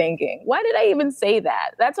I thinking? Why did I even say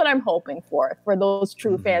that? That's what I'm hoping for those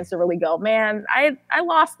true fans to really go, man, I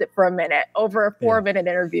lost it for a minute over a 4-minute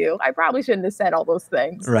interview. I probably shouldn't have said all those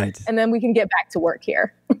things. Right. And then we can get back to work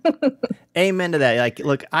here. Amen to that. Like,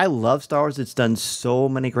 look, I love Star Wars. It's done so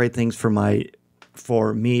many great things for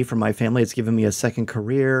me, for my family. It's given me a second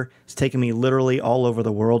career. It's taken me literally all over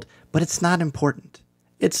the world, but it's not important.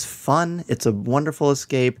 It's fun. It's a wonderful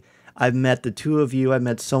escape. I've met the two of you. I've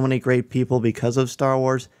met so many great people because of Star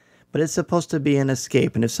Wars, but it's supposed to be an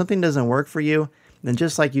escape. And if something doesn't work for you, then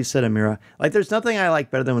just like you said, Amiyrah, like there's nothing I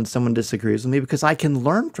like better than when someone disagrees with me, because I can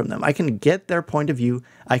learn from them. I can get their point of view.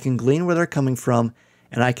 I can glean where they're coming from,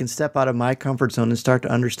 and I can step out of my comfort zone and start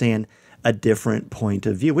to understand a different point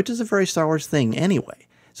of view, which is a very Star Wars thing anyway.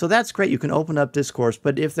 So that's great. You can open up discourse,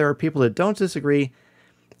 but if there are people that don't disagree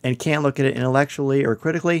and can't look at it intellectually or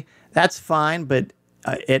critically, that's fine. But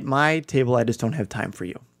at my table, I just don't have time for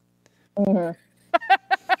you. Mm-hmm.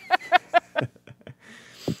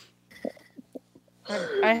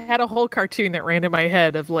 I had a whole cartoon that ran in my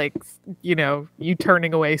head of like, you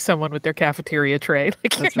turning away someone with their cafeteria tray.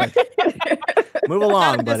 Like, that's right. Move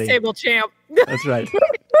along, not buddy. This table, champ. That's right.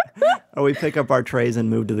 Or we pick up our trays and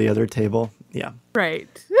move to the other table. Yeah. Right.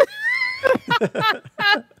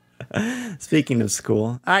 Speaking of school.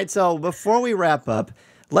 All right, so before we wrap up,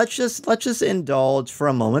 let's just indulge for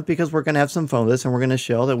a moment, because we're going to have some fun with this, and we're going to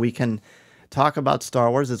show that we can talk about Star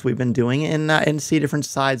Wars as we've been doing and see different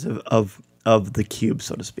sides of the cube,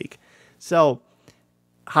 so to speak. So,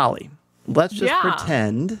 Holly, let's just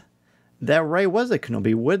pretend that Rey was a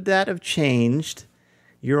Kenobi. Would that have changed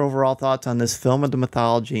your overall thoughts on this film and the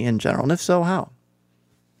mythology in general? And if so, how?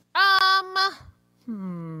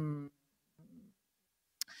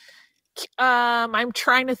 I'm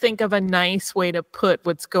trying to think of a nice way to put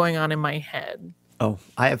what's going on in my head. Oh,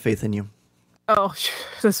 I have faith in you. Oh,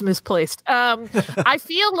 this is misplaced. I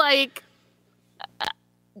feel like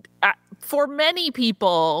for many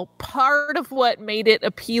people, part of what made it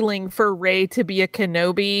appealing for Rey to be a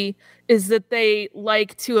Kenobi is that they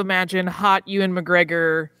like to imagine hot Ewan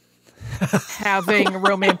McGregor having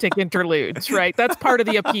romantic interludes, right? That's part of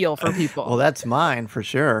the appeal for people. Well, that's mine for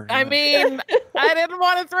sure. I mean, I didn't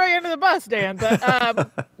want to throw you under the bus, Dan,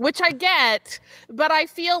 but which I get, but I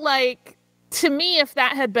feel like, to me, if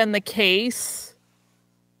that had been the case,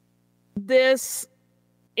 this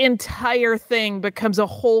entire thing becomes a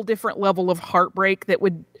whole different level of heartbreak that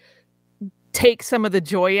would take some of the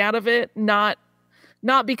joy out of it. Not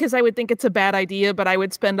because I would think it's a bad idea, but I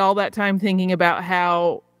would spend all that time thinking about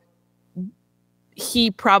how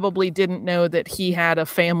he probably didn't know that he had a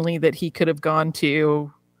family that he could have gone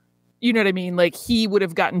to. You know what I mean? Like, he would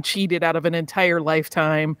have gotten cheated out of an entire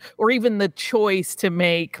lifetime, or even the choice to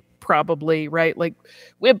make, probably, right? Like,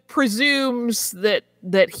 it presumes that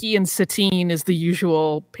he and Satine is the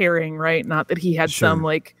usual pairing, right? Not that he had some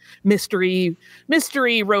like mystery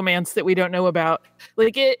romance that we don't know about.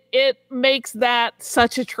 Like, it makes that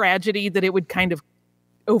such a tragedy that it would kind of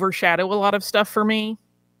overshadow a lot of stuff for me.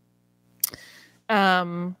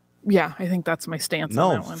 Yeah, I think that's my stance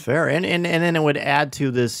on that one. Fair. And then it would add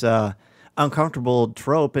to this uncomfortable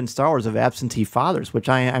trope in Star Wars of absentee fathers, which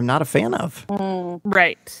I'm not a fan of.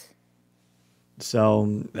 Right. So,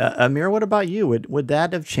 Amiyrah, what about you? Would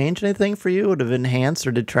that have changed anything for you? Would have enhanced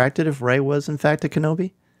or detracted if Rey was, in fact, a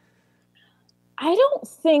Kenobi? I don't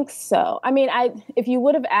think so. I mean, if you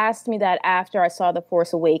would have asked me that after I saw The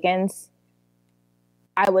Force Awakens,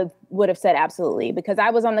 I would have said absolutely, because I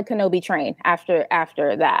was on the Kenobi train after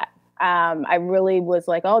that. I really was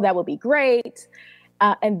like, oh, that would be great.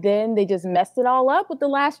 And then they just messed it all up with The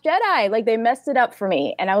Last Jedi. Like, they messed it up for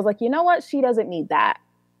me. And I was like, you know what? She doesn't need that.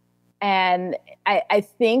 And I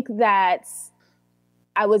think that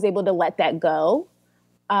I was able to let that go.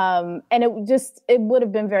 And it would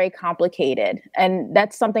have been very complicated. And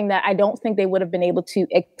that's something that I don't think they would have been able to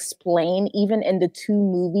explain even in the 2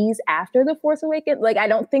 movies after The Force Awakens. Like, I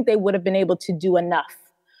don't think they would have been able to do enough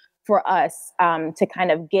for us to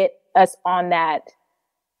kind of get us on that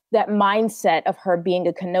mindset of her being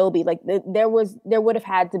a Kenobi. Like there would have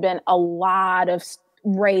had to been a lot of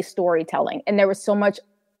Rey storytelling, and there was so much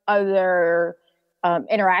other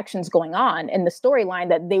interactions going on in the storyline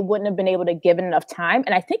that they wouldn't have been able to give it enough time.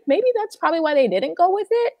 And I think maybe that's probably why they didn't go with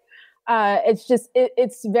it. It's just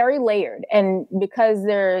it's very layered, and because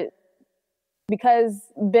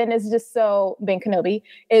Ben is just so Ben Kenobi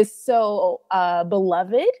is so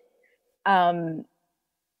beloved.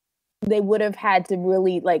 They would have had to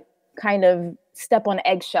really like kind of step on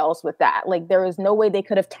eggshells with that. Like there was no way they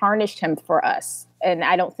could have tarnished him for us. And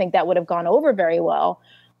I don't think that would have gone over very well.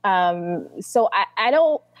 So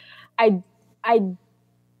I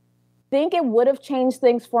think it would have changed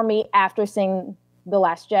things for me after seeing The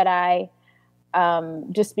Last Jedi.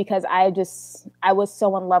 Just because I was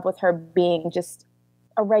so in love with her being just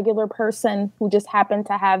a regular person who just happened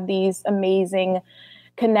to have these amazing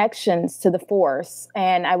connections to the Force,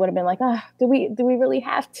 and I would have been like, do we really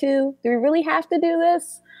have to? Do we really have to do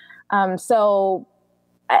this? So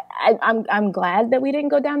I'm glad that we didn't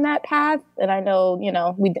go down that path, and I know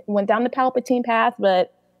we went down the Palpatine path,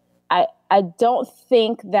 but I don't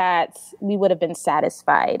think that we would have been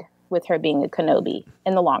satisfied with her being a Kenobi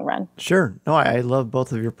in the long run. Sure. No, I love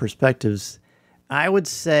both of your perspectives. I would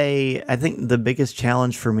say I think the biggest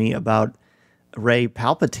challenge for me about Rey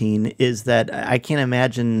Palpatine is that I can't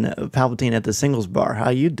imagine Palpatine at the singles bar. How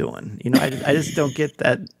you doing? I just don't get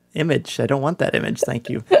that image. I don't want that image. Thank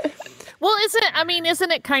you. Well,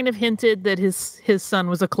 isn't it kind of hinted that his son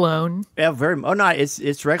was a clone? Yeah, very. Oh no, it's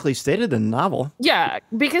directly stated in the novel. Yeah,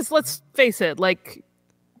 because let's face it, like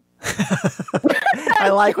I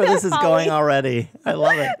like where this is going already. I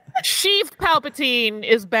love it. Sheev Palpatine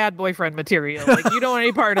is bad boyfriend material. Like, you don't want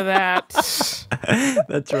any part of that.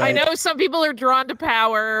 That's right. I know some people are drawn to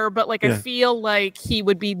power, but I feel like he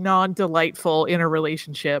would be non-delightful in a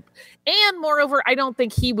relationship. And moreover, I don't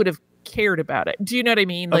think he would have cared about it. Do you know what I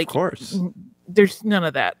mean? Of course. There's none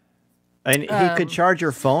of that. And he could charge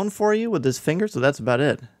your phone for you with his fingers, so that's about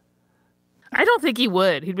it. I don't think he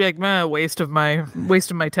would. He'd be like, waste of my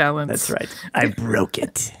talents. That's right. I broke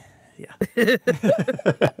it. Yeah.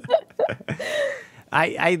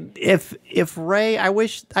 If Rey,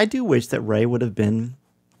 I do wish that Rey would have been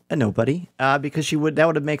a nobody, because that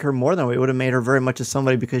would have made her more than it would have made her very much as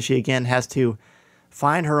somebody, because she again has to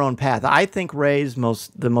find her own path. I think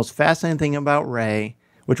the most fascinating thing about Rey,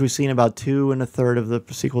 which we've seen about 2 1/3 of the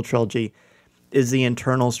sequel trilogy, is the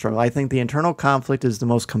internal struggle. I think the internal conflict is the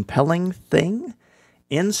most compelling thing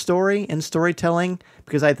in storytelling,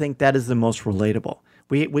 because I think that is the most relatable.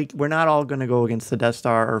 We're not all going to go against the Death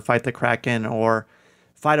Star or fight the Kraken or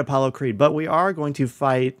fight Apollo Creed, but we are going to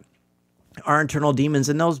fight our internal demons,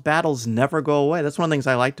 and those battles never go away. That's one of the things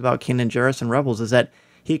I liked about Kanan Jarrus in Rebels, is that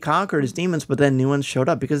he conquered his demons, but then new ones showed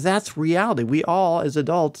up, because that's reality. We all, as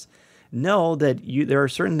adults, know that there are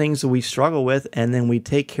certain things that we struggle with, and then we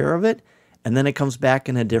take care of it, and then it comes back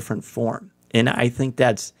in a different form. And I think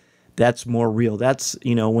that's more real. That's,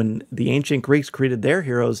 when the ancient Greeks created their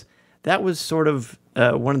heroes, that was sort of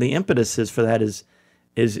one of the impetuses for that is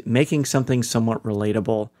making something somewhat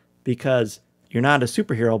relatable, because you're not a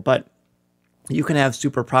superhero, but you can have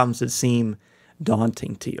super problems that seem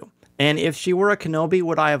daunting to you. And if she were a Kenobi,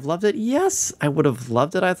 would I have loved it? Yes, I would have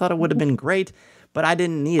loved it. I thought it would have been great, but I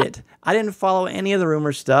didn't need it. I didn't follow any of the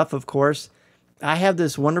rumor stuff, of course. I have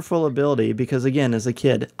this wonderful ability because, again, as a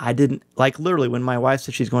kid, I didn't, literally, when my wife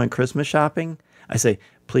says she's going Christmas shopping, I say,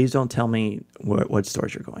 please don't tell me what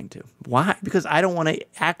stores you're going to. Why? Because I don't want to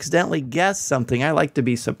accidentally guess something. I like to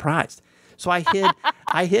be surprised. So I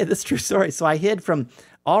hid, this true story. So I hid from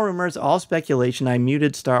all rumors, all speculation. I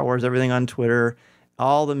muted Star Wars, everything on Twitter,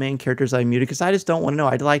 all the main characters I muted, because I just don't want to know.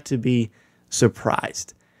 I'd like to be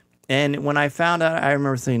surprised. And when I found out, I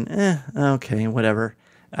remember saying, okay, whatever.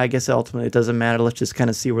 I guess ultimately it doesn't matter. Let's just kind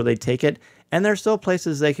of see where they take it. And there's still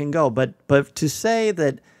places they can go. But to say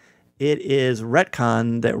that it is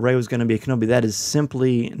retcon that Rey was going to be a Kenobi, that is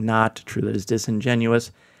simply not true. That is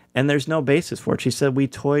disingenuous. And there's no basis for it. She said we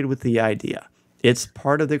toyed with the idea. It's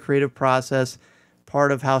part of the creative process,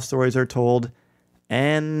 part of how stories are told.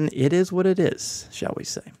 And it is what it is, shall we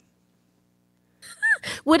say.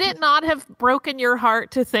 Would it not have broken your heart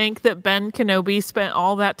to think that Ben Kenobi spent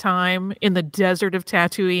all that time in the desert of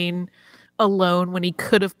Tatooine alone when he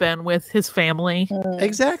could have been with his family?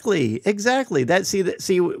 Exactly.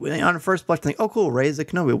 See, on first blush, think, oh, cool, Rey's a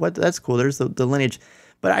Kenobi. That's cool. There's the lineage.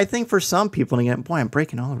 But I think for some people, and again, boy, I'm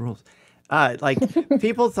breaking all the rules.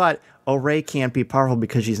 People thought, oh, Rey can't be powerful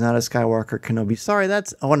because she's not a Skywalker Kenobi. Sorry,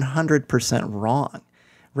 that's 100% wrong.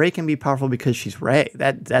 Rey can be powerful because she's Rey.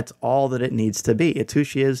 That's all that it needs to be. It's who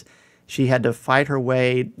she is. She had to fight her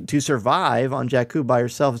way to survive on Jakku by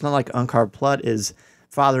herself. It's not like Unkar Plutt is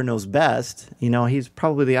father knows best. He's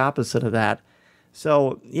probably the opposite of that.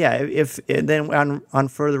 So yeah, if then on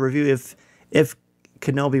further review, if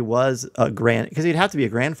Kenobi was because he'd have to be a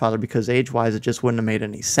grandfather, because age-wise it just wouldn't have made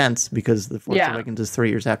any sense, because The Force Awakens is 3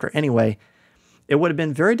 years after anyway. It would have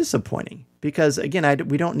been very disappointing, because again,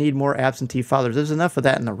 we don't need more absentee fathers. There's enough of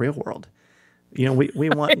that in the real world. We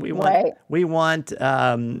want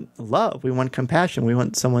love. We want compassion. We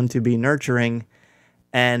want someone to be nurturing,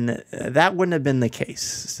 and that wouldn't have been the case.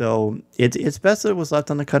 So it's best that it was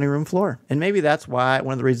left on the cutting room floor, and maybe that's why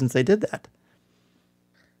one of the reasons they did that.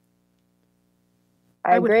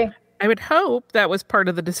 I agree. I would hope that was part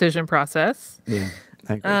of the decision process. Yeah,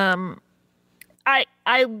 I agree.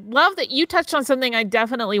 I love that you touched on something I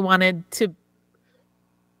definitely wanted to,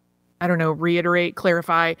 reiterate,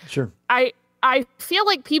 clarify. Sure. I feel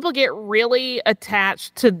like people get really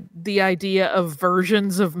attached to the idea of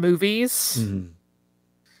versions of movies. Mm-hmm.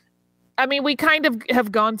 I mean, we kind of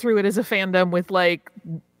have gone through it as a fandom with like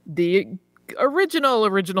the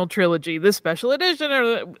original trilogy, the special edition,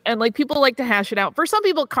 and like people like to hash it out. For some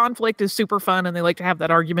people, conflict is super fun and they like to have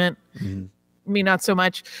that argument. Mm-hmm. Me, not so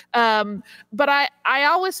much. But I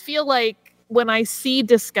always feel like when I see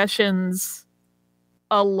discussions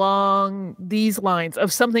along these lines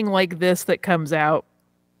of something like this that comes out,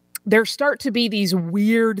 there start to be these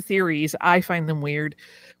weird theories. I find them weird,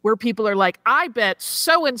 where people are like, I bet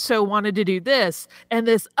so-and-so wanted to do this, and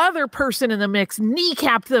this other person in the mix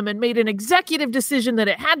kneecapped them and made an executive decision that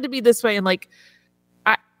it had to be this way. And like,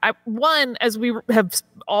 one, as we have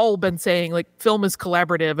all been saying, like, film is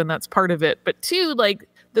collaborative and that's part of it. But two, like,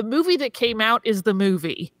 the movie that came out is the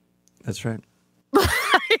movie. That's right.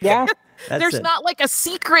 Yeah. There's not like a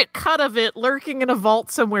secret cut of it lurking in a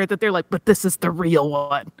vault somewhere that they're like, but this is the real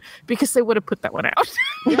one, because they would have put that one out.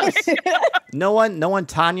 Yes. No one,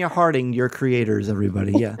 Tanya Harding, your creators,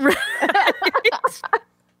 everybody. Yeah.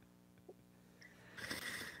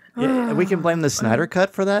 Yeah, we can blame the Snyder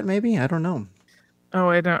Cut for that, maybe? I don't know. Oh,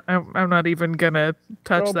 I'm not even gonna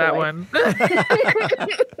touch that one.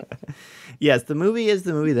 Yes, the movie is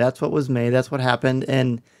the movie. That's what was made. That's what happened.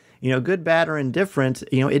 And, good, bad, or indifferent,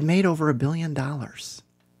 it made over $1 billion.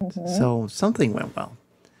 Mm-hmm. So something went well.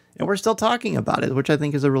 And we're still talking about it, which I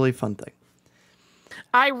think is a really fun thing.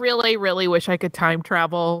 I really, really wish I could time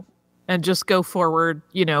travel and just go forward,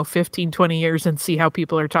 15, 20 years and see how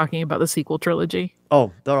people are talking about the sequel trilogy.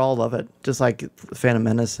 Oh, they'll all love it. Just like Phantom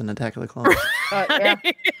Menace and Attack of the Clones. Yeah.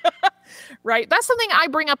 Right. That's something I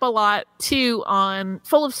bring up a lot, too, on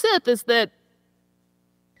Full of Sith, is that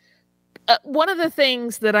one of the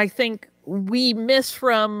things that I think we miss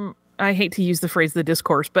from, I hate to use the phrase the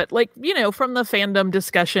discourse, but from the fandom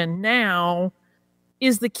discussion now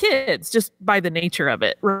is the kids, just by the nature of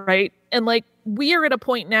it, right? And we are at a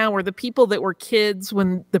point now where the people that were kids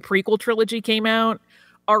when the prequel trilogy came out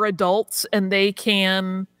are adults, and they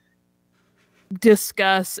can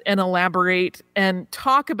discuss and elaborate and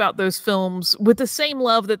talk about those films with the same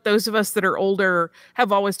love that those of us that are older have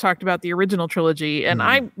always talked about the original trilogy. And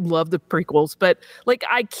I love the prequels, but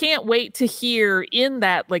I can't wait to hear in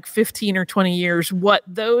that 15 or 20 years what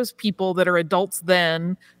those people that are adults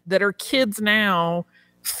then, that are kids now,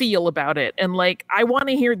 feel about it. And I want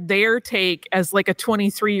to hear their take as a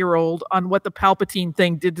 23-year-old on what the Palpatine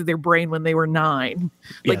thing did to their brain when they were 9.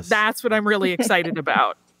 Yes. That's what I'm really excited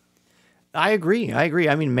about. I agree.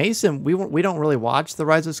 I mean, Mason, we don't really watch The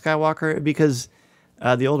Rise of Skywalker because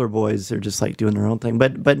the older boys are just doing their own thing.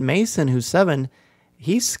 But Mason, who's 7,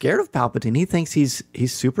 he's scared of Palpatine. He thinks he's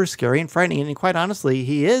super scary and frightening, and quite honestly,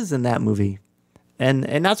 he is in that movie, and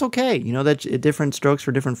that's okay. That's different strokes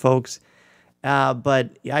for different folks.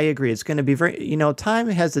 But I agree. It's going to be very. Time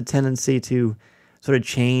has a tendency to sort of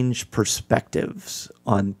change perspectives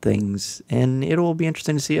on things, and it will be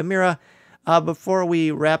interesting to see. Amiyrah, before we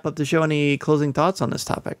wrap up the show, any closing thoughts on this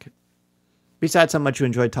topic? Besides how much you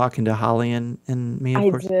enjoyed talking to Holly and me, of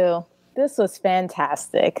course. I do. This was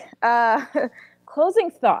fantastic.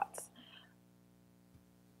 Closing thoughts.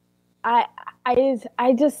 I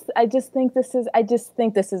just think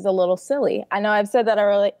this is a little silly. I know I've said that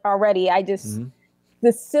already.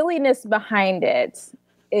 The silliness behind it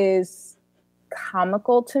is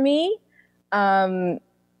comical to me. I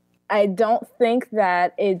don't think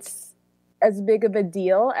that it's as big of a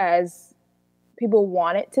deal as people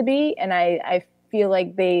want it to be. And I feel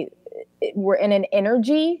like we're in an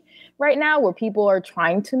energy right now where people are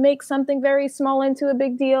trying to make something very small into a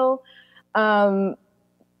big deal. But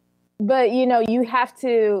you have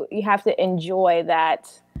to enjoy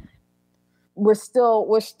that we're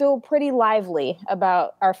still pretty lively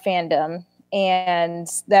about our fandom, and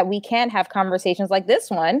that we can have conversations like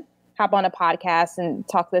this one, hop on a podcast and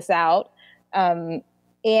talk this out.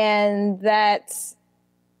 And that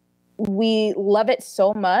we love it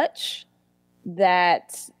so much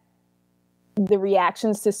that the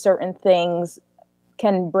reactions to certain things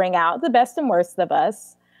can bring out the best and worst of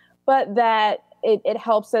us, but that it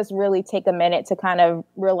helps us really take a minute to kind of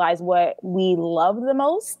realize what we love the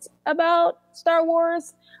most about Star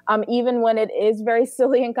Wars. Even when it is very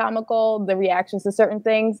silly and comical, the reactions to certain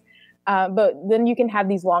things. But then you can have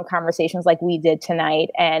these long conversations like we did tonight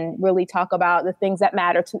and really talk about the things that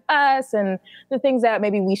matter to us and the things that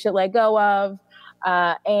maybe we should let go of.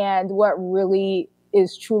 And what really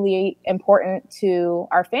is truly important to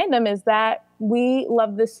our fandom is that we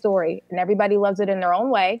love this story and everybody loves it in their own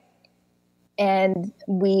way. And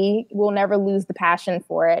we will never lose the passion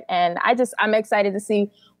for it. And I'm excited to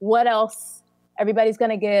see what else everybody's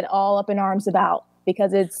going to get all up in arms about,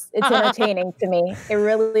 because it's entertaining to me. It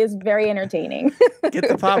really is very entertaining. Get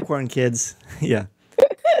the popcorn, kids. Yeah.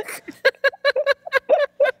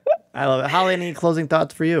 I love it. Holly, any closing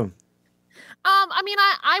thoughts for you? I mean,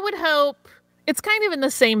 I would hope it's kind of in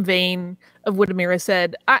the same vein of what Amiyrah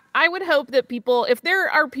said. I would hope that people, if there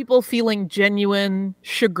are people feeling genuine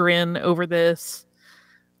chagrin over this,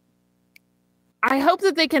 I hope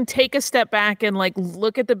that they can take a step back and like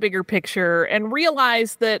look at the bigger picture and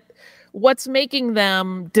realize that what's making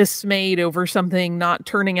them dismayed over something not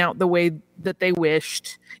turning out the way that they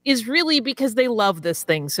wished is really because they love this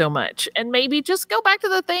thing so much. And maybe just go back to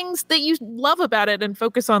the things that you love about it and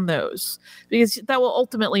focus on those, because that will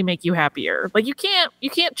ultimately make you happier. Like you can't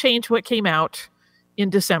change what came out in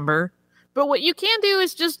December, but what you can do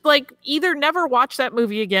is just like either never watch that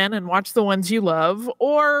movie again and watch the ones you love,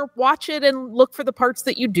 or watch it and look for the parts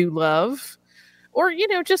that you do love. Or,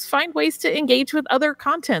 just find ways to engage with other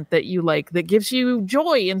content that you like, that gives you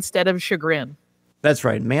joy instead of chagrin. That's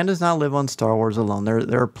right. Man does not live on Star Wars alone.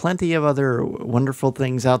 There are plenty of other wonderful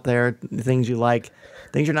things out there, things you like,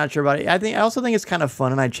 things you're not sure about. I also think it's kind of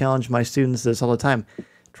fun, and I challenge my students this all the time.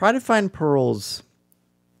 Try to find pearls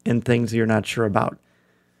in things you're not sure about.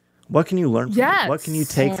 What can you learn from it? What can you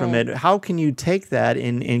take from it? How can you take that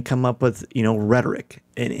and come up with, rhetoric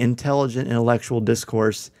and intelligent intellectual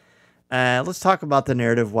discourse? Let's talk about the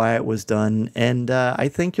narrative, why it was done, and I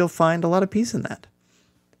think you'll find a lot of peace in that.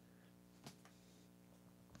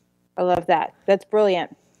 I love that. That's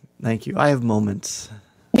brilliant. Thank you. I have moments.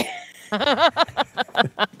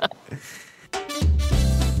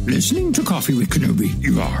 Listening to Coffee with Kenobi,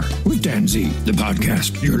 you are, with Dan Z, the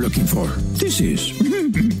podcast you're looking for. This is...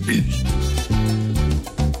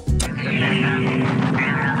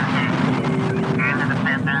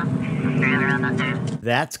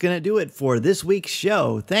 That's going to do it for this week's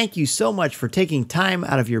show. Thank you so much for taking time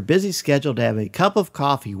out of your busy schedule to have a cup of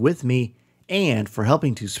coffee with me, and for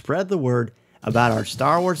helping to spread the word about our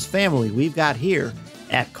Star Wars family we've got here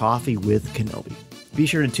at Coffee with Kenobi. Be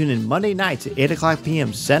sure to tune in Monday nights at 8 o'clock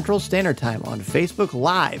p.m. Central Standard Time on Facebook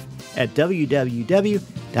Live at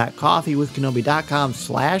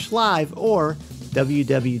www.coffeewithkenobi.com/live or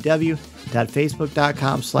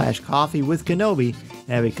www.facebook.com/coffeewithkenobi and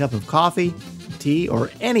have a cup of coffee, tea,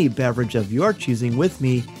 or any beverage of your choosing with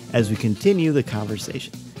me as we continue the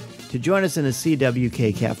conversation. To join us in the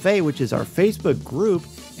CWK Cafe, which is our Facebook group,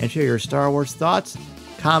 and share your Star Wars thoughts,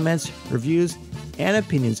 comments, reviews, and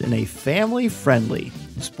opinions in a family-friendly,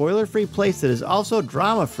 spoiler-free place that is also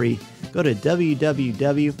drama-free, go to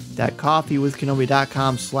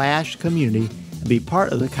www.coffeewithkenobi.com/community and be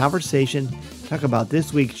part of the conversation, talk about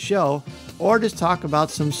this week's show, or just talk about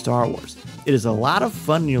some Star Wars. It is a lot of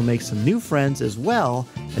fun, and you'll make some new friends as well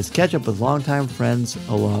as catch up with longtime friends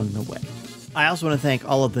along the way. I also want to thank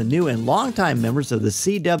all of the new and longtime members of the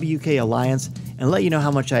CWK Alliance and let you know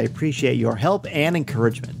how much I appreciate your help and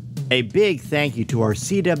encouragement. A big thank you to our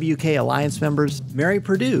CWK Alliance members, Mary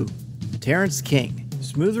Purdue, Terrence King,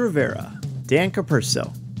 Smooth Rivera, Dan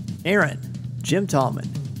Capurso, Aaron, Jim Tallman,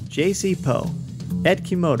 J.C. Poe, Ed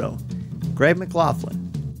Kimoto, Greg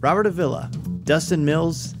McLaughlin, Robert Avila, Dustin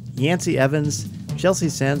Mills, Yancey Evans, Chelsea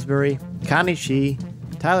Sansbury, Connie Shee,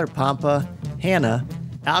 Tyler Pompa, Hannah,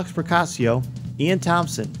 Alex Procasio, Ian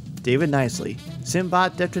Thompson, David Nicely,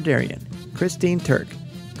 Simbot Deftradarian, Christine Turk,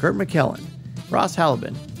 Kurt McKellen, Ross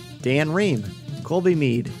Halliban, Dan Ream, Colby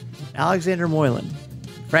Mead, Alexander Moylan,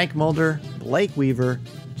 Frank Mulder, Blake Weaver,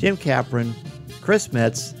 Jim Capron, Chris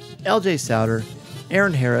Metz, LJ Souter,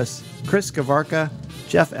 Aaron Harris, Chris Skavarka,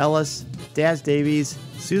 Jeff Ellis, Daz Davies,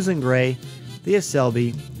 Susan Gray, Thea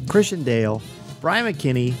Selby, Christian Dale, Brian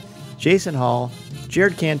McKinney, Jason Hall,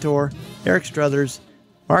 Jared Cantor, Eric Struthers,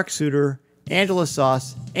 Mark Suter, Angela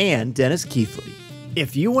Sauce, and Dennis Keithley.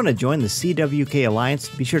 If you want to join the CWK Alliance,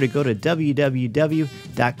 be sure to go to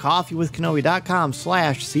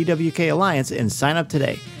www.coffeewithkenobi.com/CWK Alliance and sign up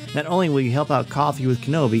today. Not only will you help out Coffee with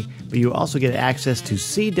Kenobi, but you also get access to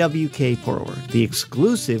CWK Pour-Over, the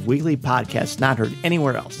exclusive weekly podcast not heard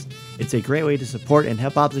anywhere else. It's a great way to support and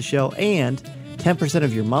help out the show, and 10%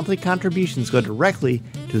 of your monthly contributions go directly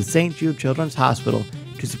to the St. Jude Children's Hospital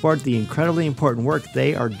to support the incredibly important work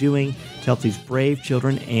they are doing to help these brave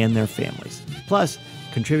children and their families. Plus,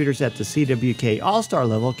 contributors at the CWK All-Star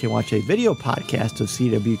level can watch a video podcast of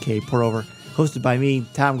CWK Pour-Over hosted by me,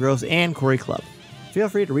 Tom Gross, and Corey Clubb. Feel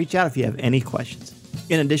free to reach out if you have any questions.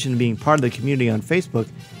 In addition to being part of the community on Facebook,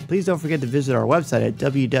 please don't forget to visit our website at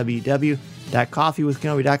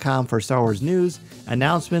www.coffeewithkenobi.com for Star Wars news,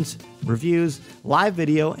 announcements, reviews, live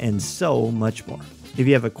video, and so much more. If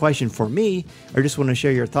you have a question for me or just want to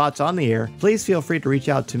share your thoughts on the air, please feel free to reach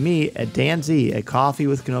out to me at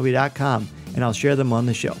danz@coffeewithkenobi.com, and I'll share them on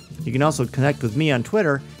the show. You can also connect with me on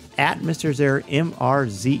Twitter at Mr. Zer,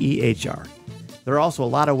 MRZEHR. There are also a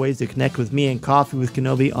lot of ways to connect with me and Coffee with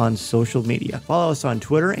Kenobi on social media. Follow us on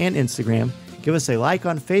Twitter and Instagram. Give us a like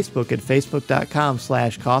on Facebook at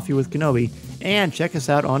facebook.com/coffeewithkenobi, and check us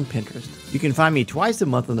out on Pinterest. You can find me twice a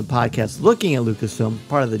month on the podcast Looking at Lucasfilm,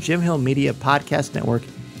 part of the Jim Hill Media Podcast Network,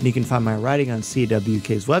 and you can find my writing on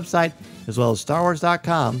CWK's website, as well as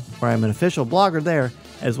StarWars.com, where I'm an official blogger there,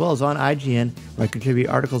 as well as on IGN, where I contribute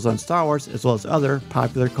articles on Star Wars, as well as other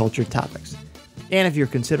popular culture topics. And if you're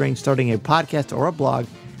considering starting a podcast or a blog,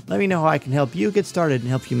 let me know how I can help you get started and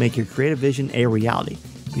help you make your creative vision a reality.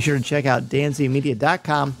 Be sure to check out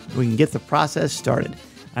danzmedia.com where we can get the process started.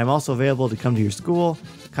 I'm also available to come to your school,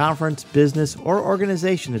 conference, business, or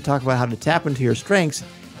organization to talk about how to tap into your strengths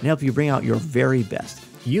and help you bring out your very best.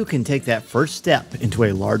 You can take that first step into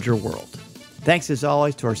a larger world. Thanks as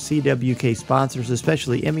always to our CWK sponsors,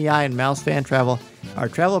 especially MEI and Mouse Fan Travel, our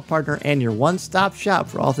travel partner and your one-stop shop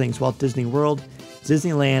for all things Walt Disney World,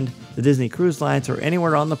 Disneyland, the Disney Cruise Lines, or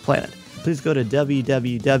anywhere on the planet. Please go to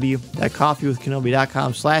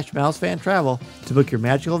www.coffeewithkenobi.com/mousefantravel to book your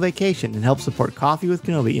magical vacation and help support Coffee with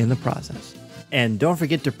Kenobi in the process. And don't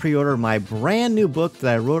forget to pre-order my brand new book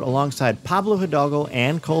that I wrote alongside Pablo Hidalgo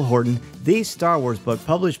and Cole Horton, the Star Wars book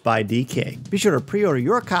published by DK. Be sure to pre-order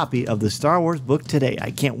your copy of the Star Wars book today.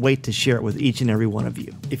 I can't wait to share it with each and every one of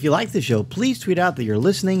you. If you like the show, please tweet out that you're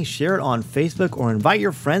listening, share it on Facebook, or invite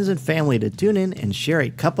your friends and family to tune in and share a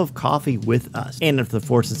cup of coffee with us. And if the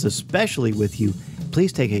Force is especially with you,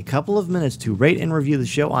 please take a couple of minutes to rate and review the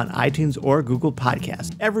show on iTunes or Google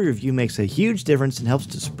Podcasts. Every review makes a huge difference and helps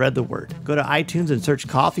to spread the word. Go to iTunes and search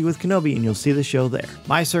Coffee with Kenobi and you'll see the show there.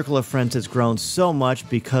 My circle of friends has grown so much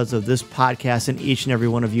because of this podcast and each and every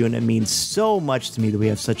one of you, and it means so much to me that we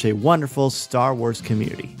have such a wonderful Star Wars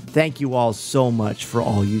community. Thank you all so much for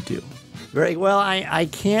all you do. Very well, I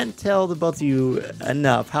can't tell the both of you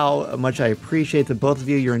enough how much I appreciate the both of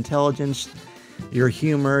you, your intelligence, your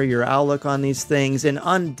humor, your outlook on these things, and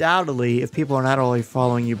undoubtedly, if people are not already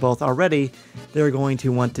following you both already, they're going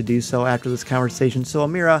to want to do so after this conversation. So,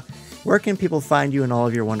 Amiyrah, where can people find you and all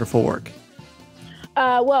of your wonderful work?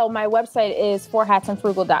 Well, my website is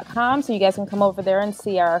fourhatsandfrugal.com, so you guys can come over there and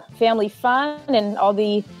see our family fun and all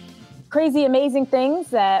the crazy, amazing things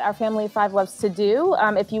that our family of five loves to do.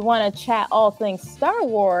 If you want to chat all things Star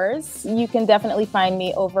Wars, you can definitely find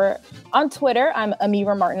me over on Twitter. I'm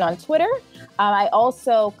Amiyrah Martin on Twitter. I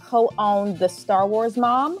also co-own the Star Wars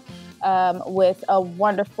Mom with a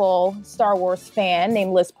wonderful Star Wars fan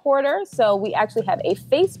named Liz Porter. So we actually have a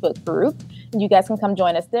Facebook group. You guys can come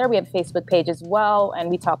join us there. We have a Facebook page as well, and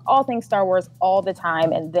we talk all things Star Wars all the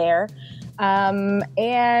time in there.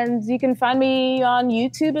 And you can find me on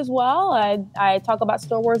YouTube as well. I talk about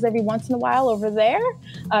Star Wars every once in a while over there.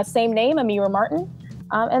 Same name, Amiyrah Martin.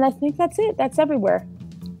 And I think that's it. That's everywhere.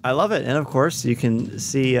 I love it. And of course, you can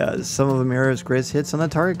see some of Amiyrah's greatest hits on the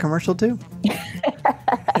Target commercial too.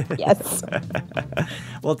 Yes.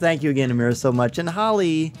 Well, thank you again, Amiyrah, so much. And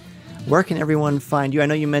Holly, where can everyone find you? I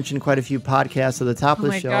know you mentioned quite a few podcasts at the top of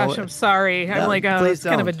the show. Oh my gosh, I'm sorry. No, I'm like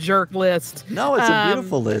kind of a jerk list. No, it's a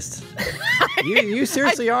beautiful list. You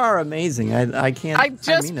seriously are amazing. I can't. I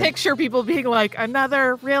just picture people being like,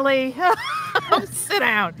 another, really? Sit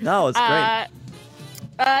down. No, it's great.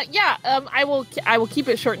 I will keep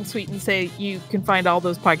it short and sweet and say you can find all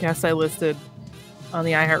those podcasts I listed on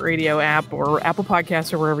the iHeartRadio app or Apple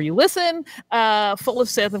Podcasts or wherever you listen. Full of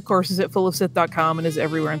Sith, of course, is at fullofsith.com and is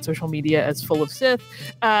everywhere on social media as Full of Sith.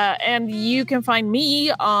 And you can find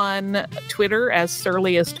me on Twitter as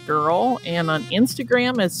Surliest Girl and on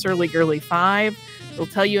Instagram as SurlyGirly5. It'll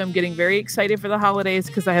tell you I'm getting very excited for the holidays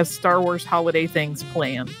because I have Star Wars holiday things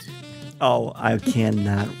planned. Oh, I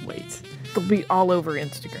cannot wait. They'll be all over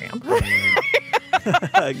Instagram.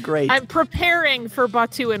 Great. I'm preparing for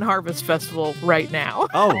Batu and Harvest Festival right now.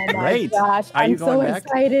 Oh, great. Gosh, I'm so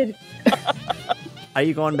excited. Are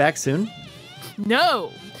you going back soon?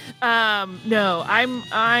 No. No.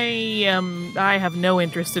 I have no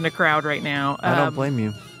interest in a crowd right now. I don't blame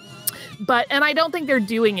you. And I don't think they're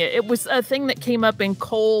doing it. It was a thing that came up in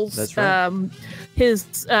Cole's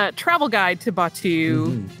his travel guide to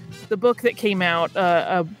Batu, the book that came out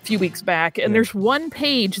a few weeks back. And there's one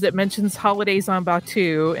page that mentions holidays on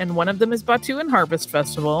Batu, and one of them is Batu and Harvest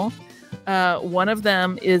Festival. One of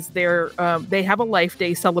them is they have a Life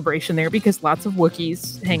Day celebration there because lots of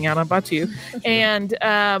Wookiees hang out on Batu. And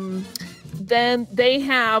then they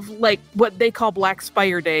have like what they call Black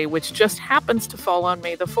Spire Day, which just happens to fall on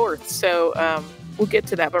May the 4th. So we'll get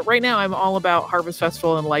to that. But right now I'm all about Harvest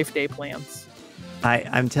Festival and Life Day plans.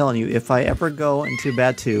 I'm telling you, if I ever go into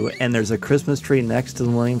Batu and there's a Christmas tree next to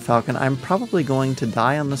the Millennium Falcon, I'm probably going to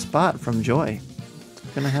die on the spot from joy.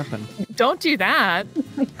 It's going to happen. Don't do that.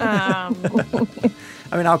 I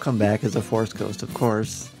mean, I'll come back as a Force Ghost, of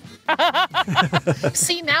course.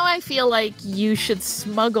 See, now I feel like you should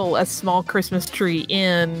smuggle a small Christmas tree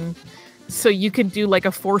in so you can do like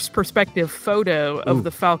a Force perspective photo of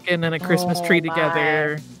the Falcon and a Christmas tree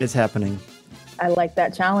together. It's happening. I like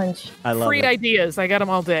that challenge. I love Free it. ideas. I got them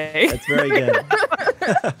all day. That's very good.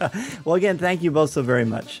 Well, again, thank you both so very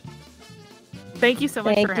much. Thank you so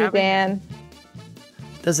much for having me. Dan.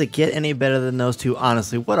 Does it get any better than those two?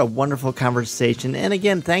 Honestly, what a wonderful conversation. And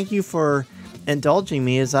again, thank you for indulging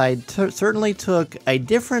me as I certainly took a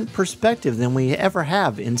different perspective than we ever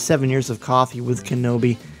have in 7 years of Coffee with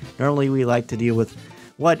Kenobi. Normally, we like to deal with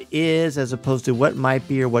what is as opposed to what might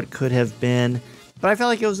be or what could have been. But I felt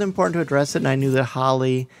like it was important to address it, and I knew that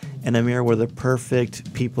Holly and Amiyrah were the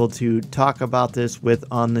perfect people to talk about this with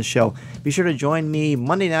on the show. Be sure to join me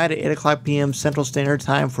Monday night at 8 o'clock p.m. Central Standard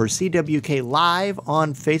Time for CWK Live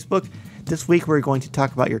on Facebook. This week, we're going to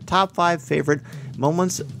talk about your top 5 favorite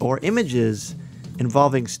moments or images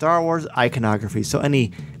involving Star Wars iconography. So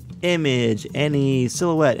any image, any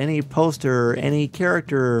silhouette, any poster, any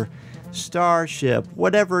character, starship,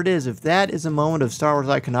 whatever it is, if that is a moment of Star Wars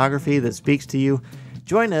iconography that speaks to you,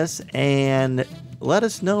 join us and let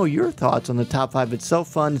us know your thoughts on the top 5. It's so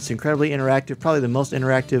fun. It's incredibly interactive, probably the most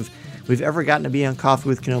interactive we've ever gotten to be on Coffee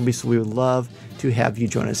with Kenobi, so we would love to have you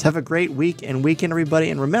join us. Have a great week and weekend, everybody,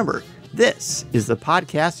 and remember, this is the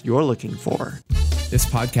podcast you're looking for. This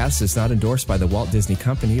podcast is not endorsed by the Walt Disney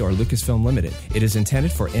Company or Lucasfilm Limited. It is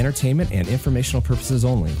intended for entertainment and informational purposes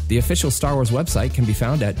only. The official Star Wars website can be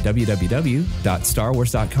found at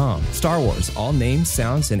www.starwars.com. Star Wars, all names,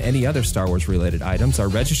 sounds, and any other Star Wars related items are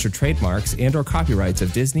registered trademarks and or copyrights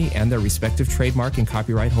of Disney and their respective trademark and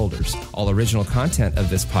copyright holders. All original content of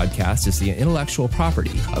this podcast is the intellectual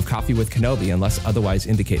property of Coffee with Kenobi unless otherwise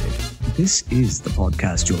indicated. This is the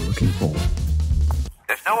podcast you're looking for.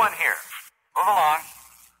 There's no one here. Move along.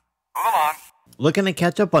 Move along. Looking to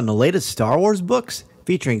catch up on the latest Star Wars books?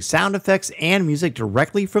 Featuring sound effects and music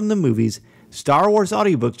directly from the movies, Star Wars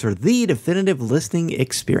audiobooks are the definitive listening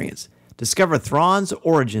experience. Discover Thrawn's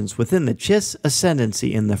origins within the Chiss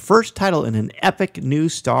Ascendancy in the first title in an epic new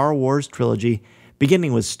Star Wars trilogy,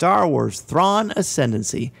 beginning with Star Wars Thrawn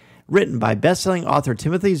Ascendancy. Written by best-selling author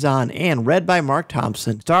Timothy Zahn and read by Mark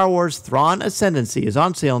Thompson, Star Wars Thrawn Ascendancy is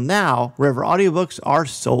on sale now wherever audiobooks are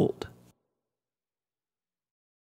sold.